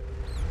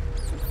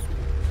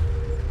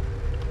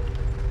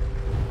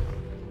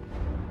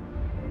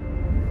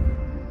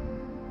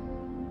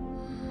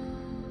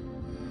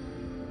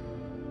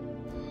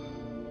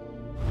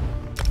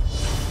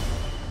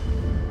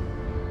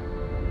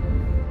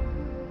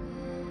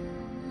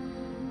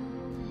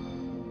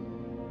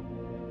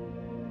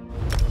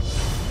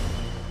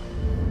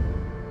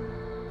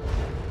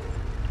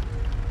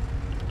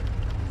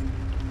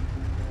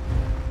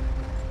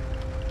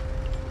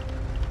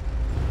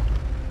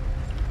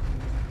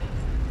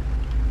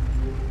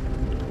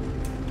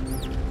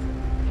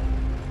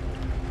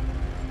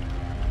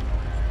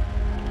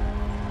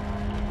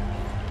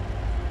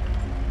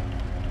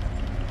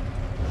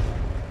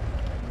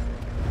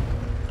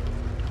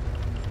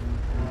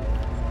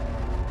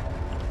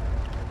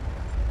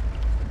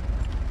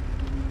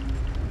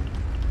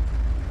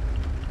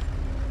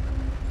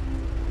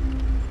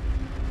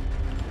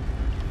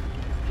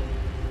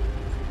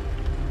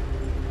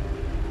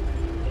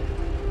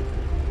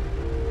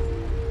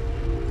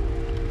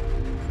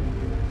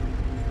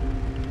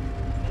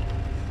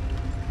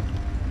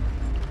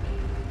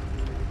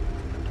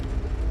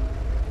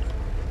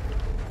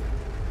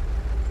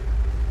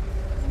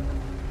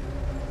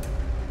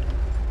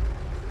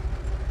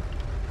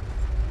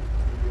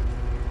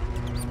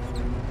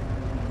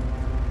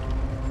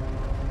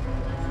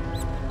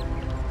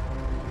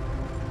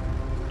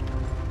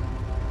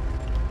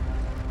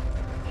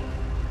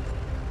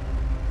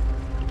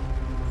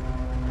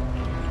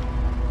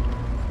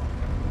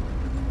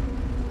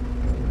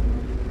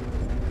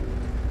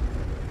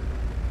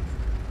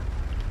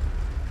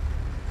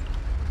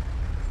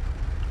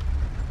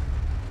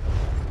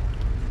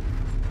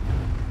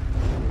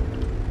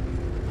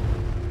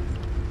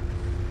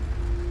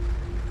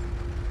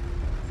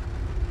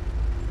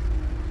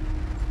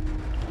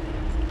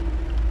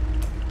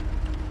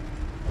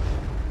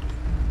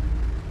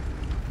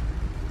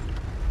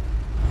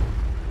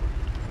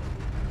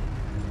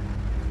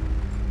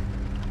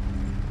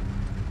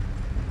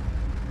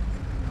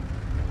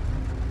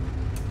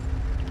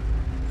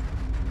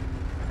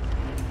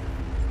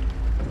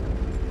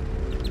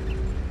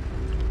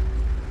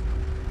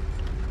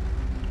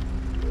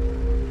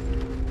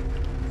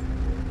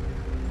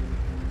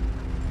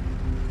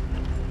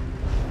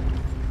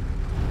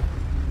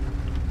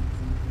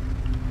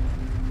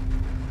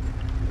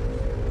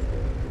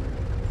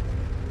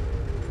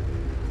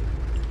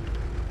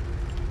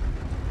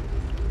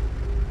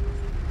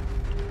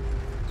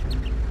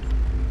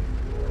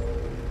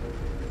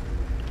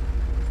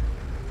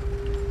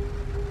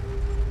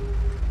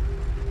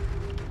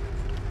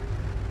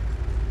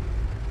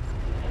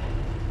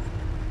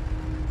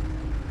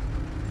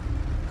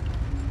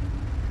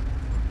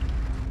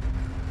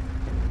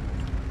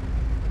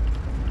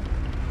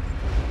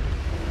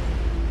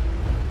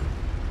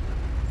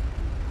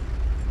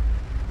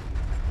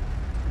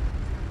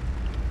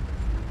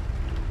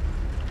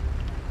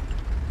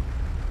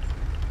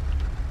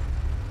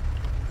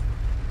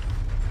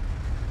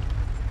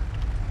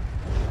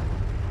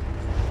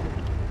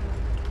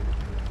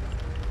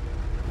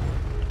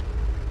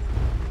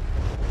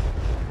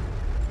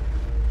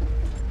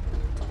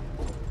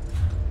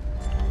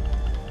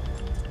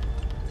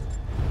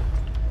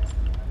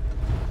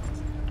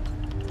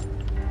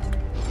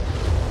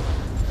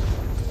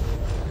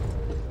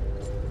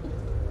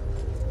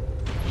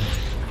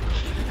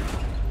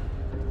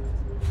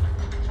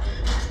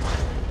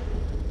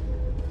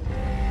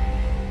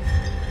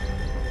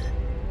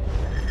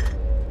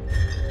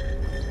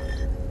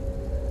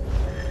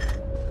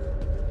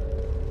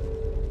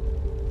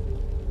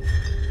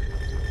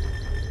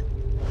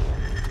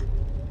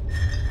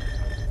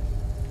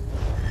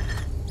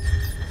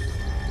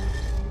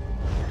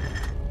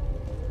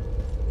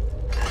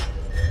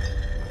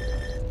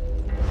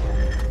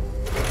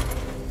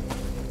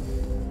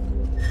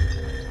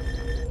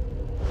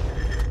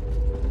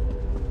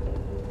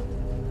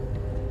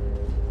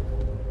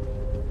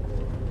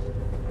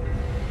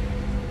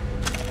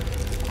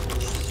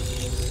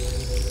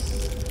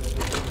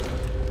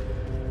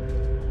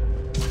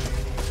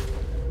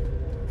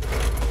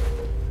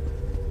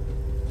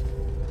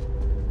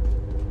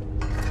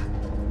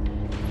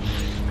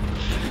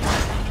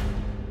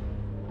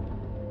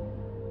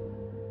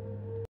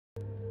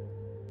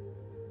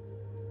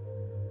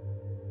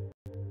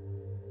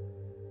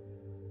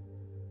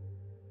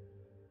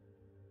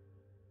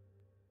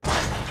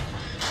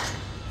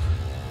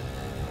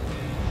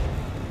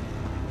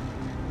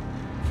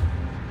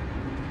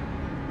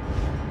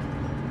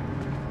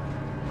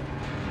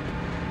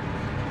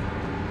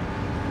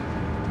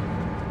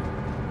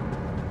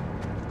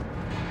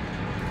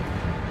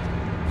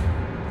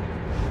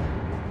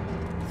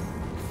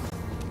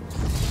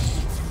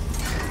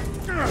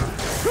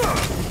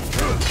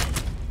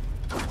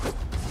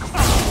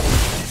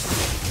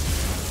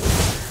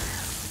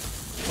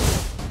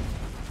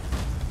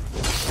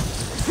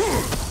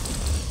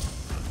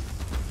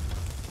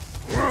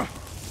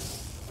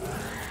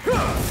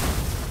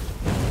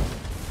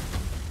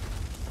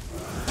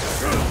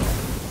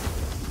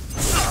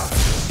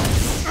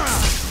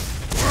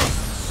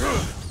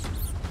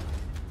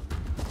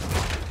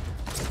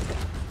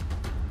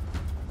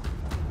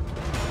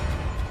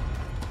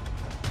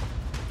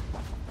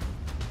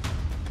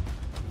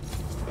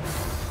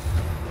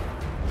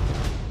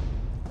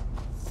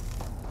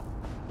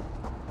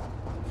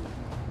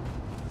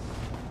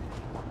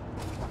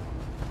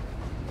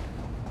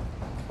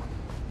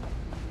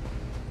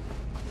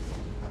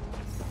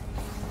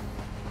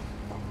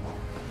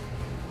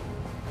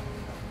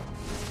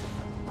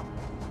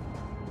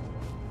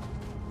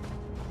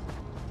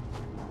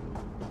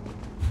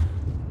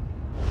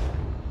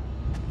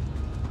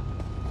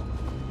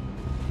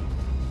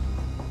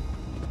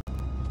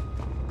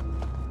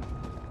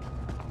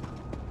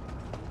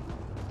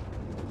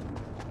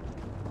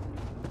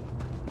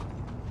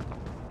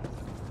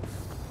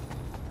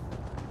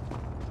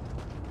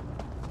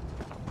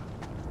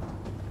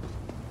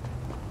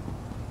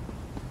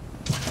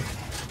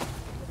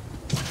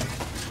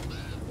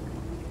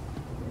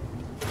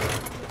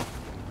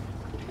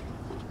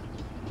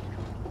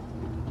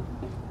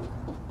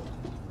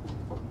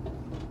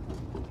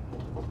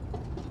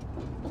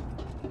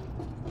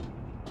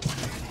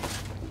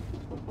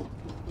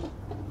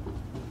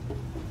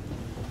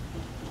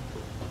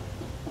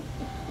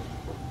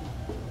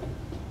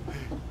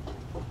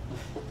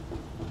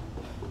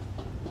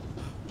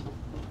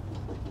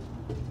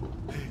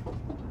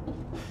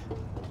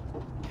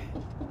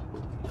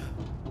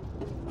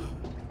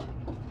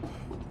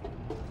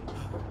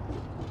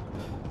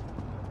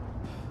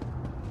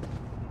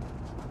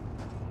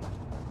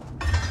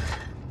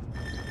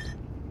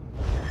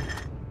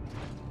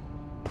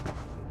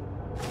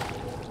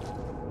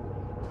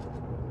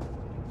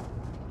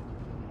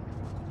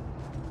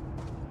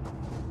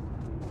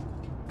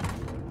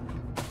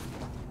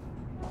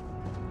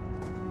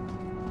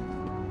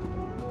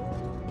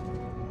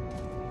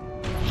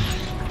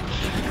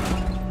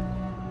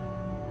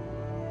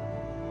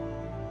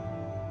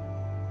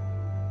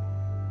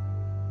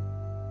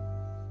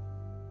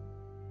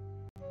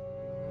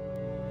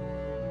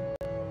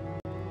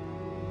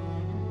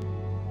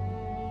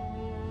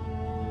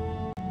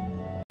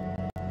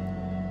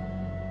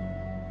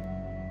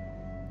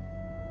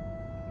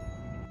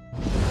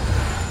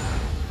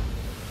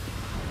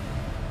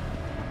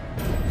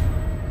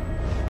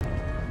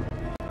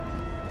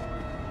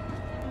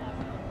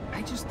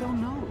 don't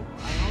know.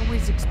 I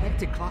always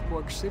expected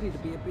Clockwork City to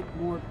be a bit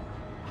more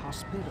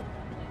hospitable.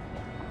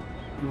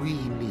 We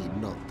need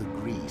not the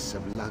grease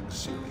of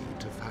luxury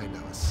to find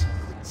our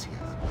secrets here.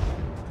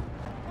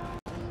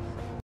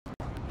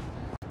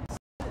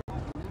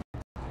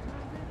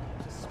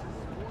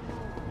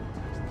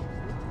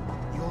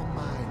 Your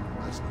mind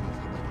must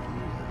become a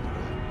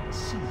hero.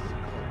 See the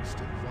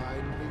constant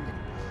winding and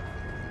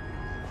perfect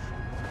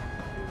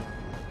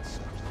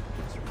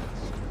regulation.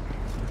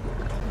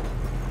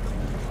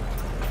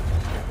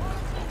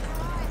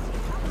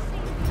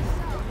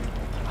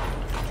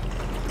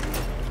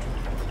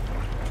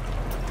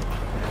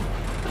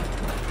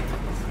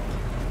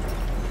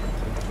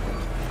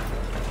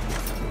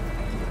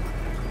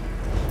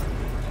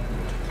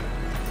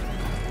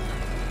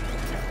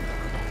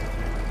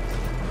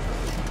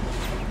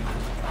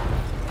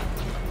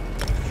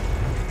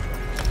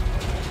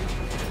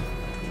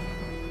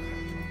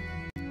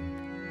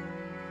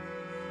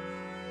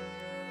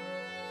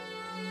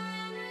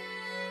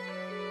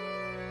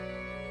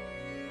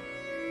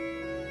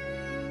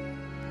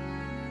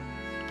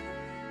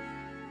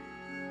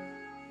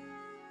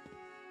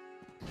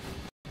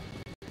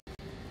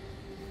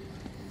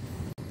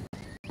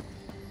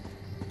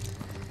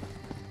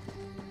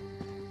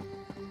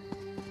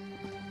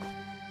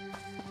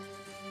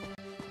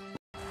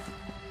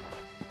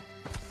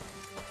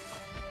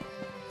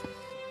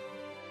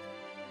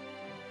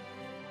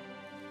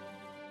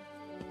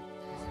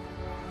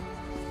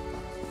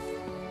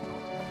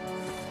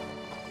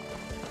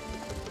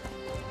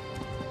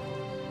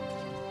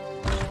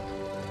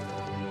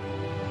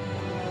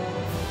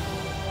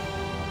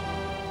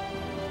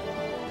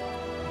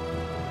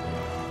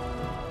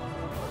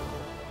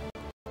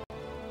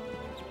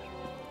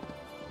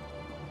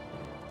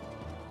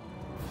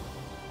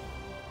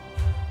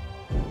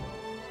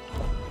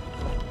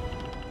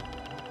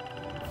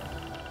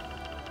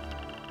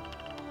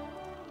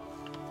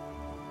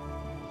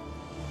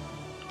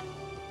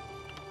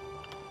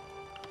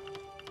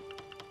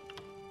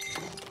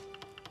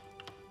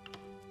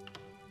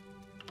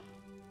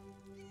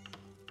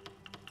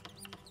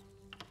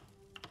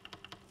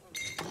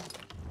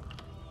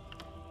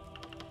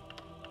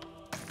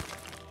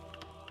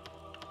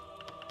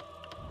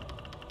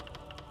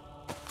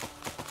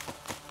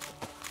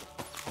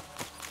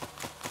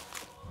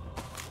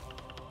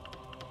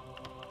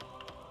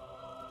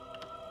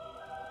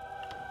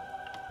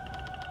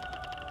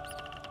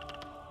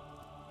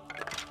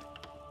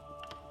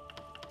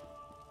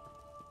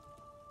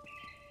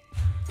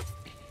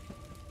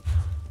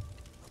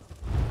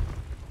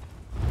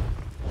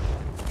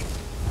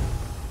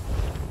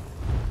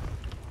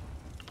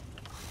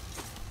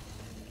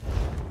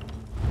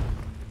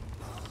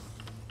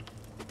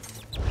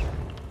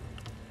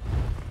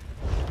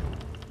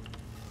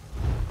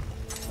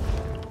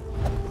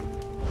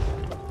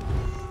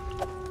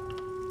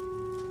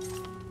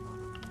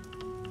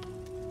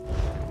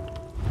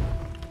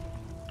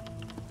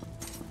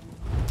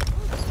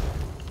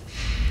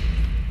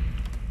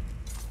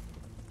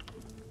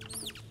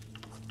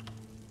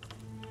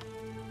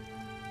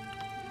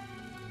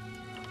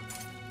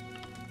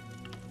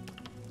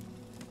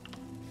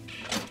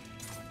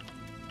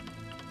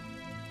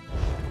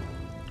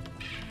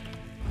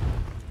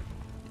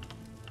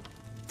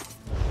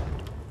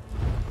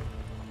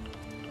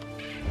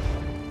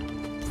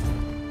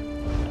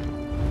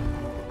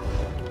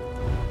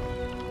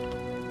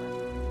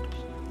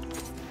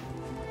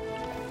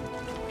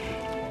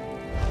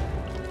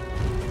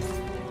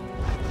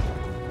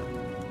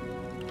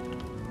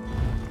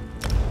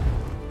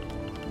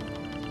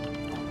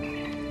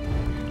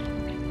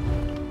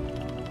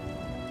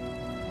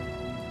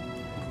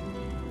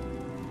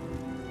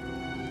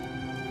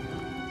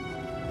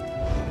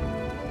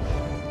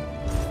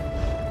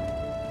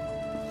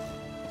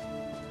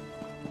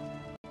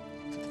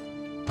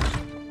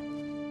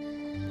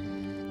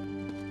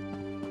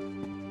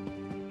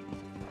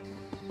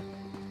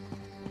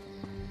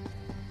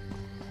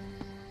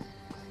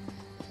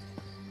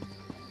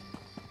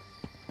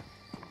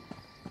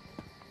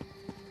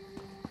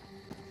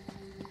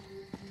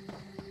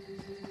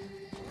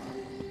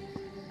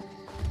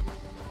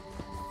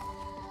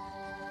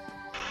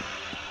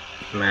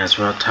 Might as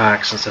well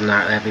talk since I'm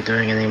not going to be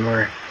doing any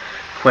more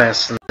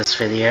quests in this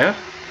video.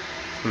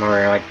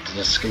 More like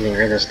just getting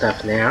rid of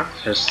stuff now.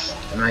 Just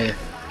my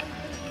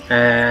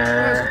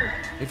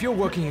if you're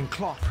working in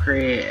cloth,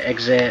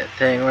 pre-exit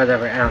thing,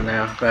 whatever, I don't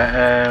know.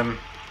 But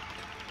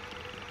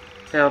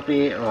there'll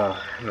be, well,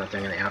 I'm not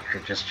doing an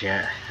outro just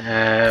yet.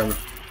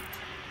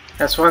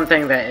 That's one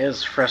thing that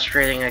is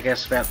frustrating, I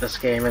guess, about this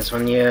game is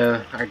when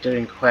you are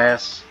doing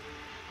quests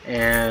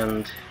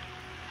and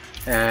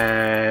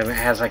it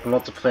has like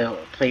multiple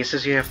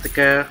places you have to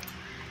go,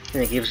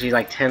 and it gives you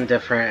like 10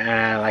 different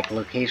like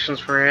locations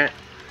for it.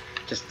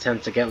 Just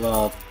tends to get a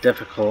little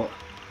difficult,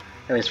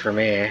 at least for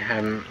me.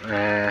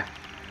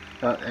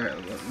 Well,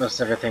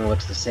 most everything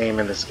looks the same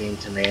in this game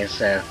to me,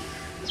 so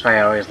that's why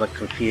I always look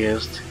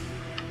confused.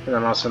 And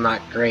I'm also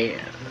not great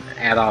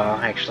at all,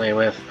 actually,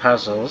 with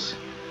puzzles,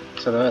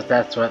 So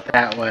that's what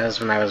that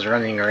was when I was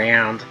running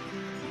around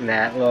in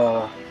that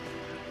little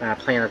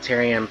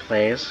planetarium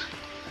place.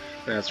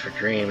 That's for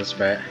dreams,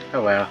 but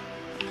oh well.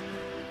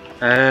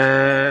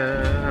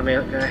 Let me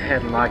go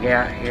ahead and log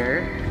out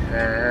here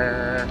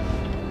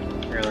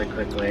really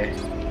quickly.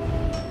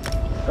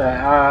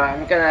 But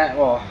I'm gonna,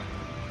 well,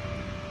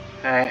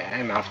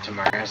 I'm off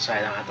tomorrow, so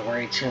I don't have to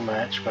worry too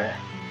much, but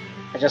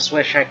I just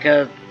wish I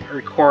could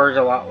record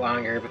a lot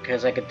longer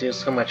because I could do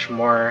so much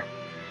more.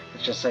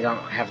 It's just I don't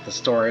have the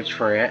storage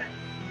for it.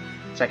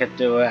 So I could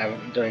do it,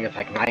 I'm doing it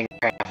like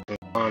Minecraft and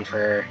on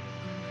for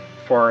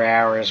 4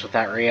 hours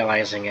without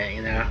realizing it,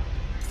 you know?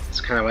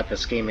 It's kind of what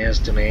this game is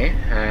to me.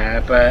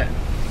 But,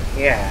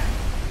 yeah.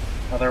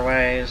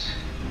 Otherwise,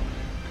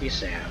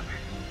 peace out.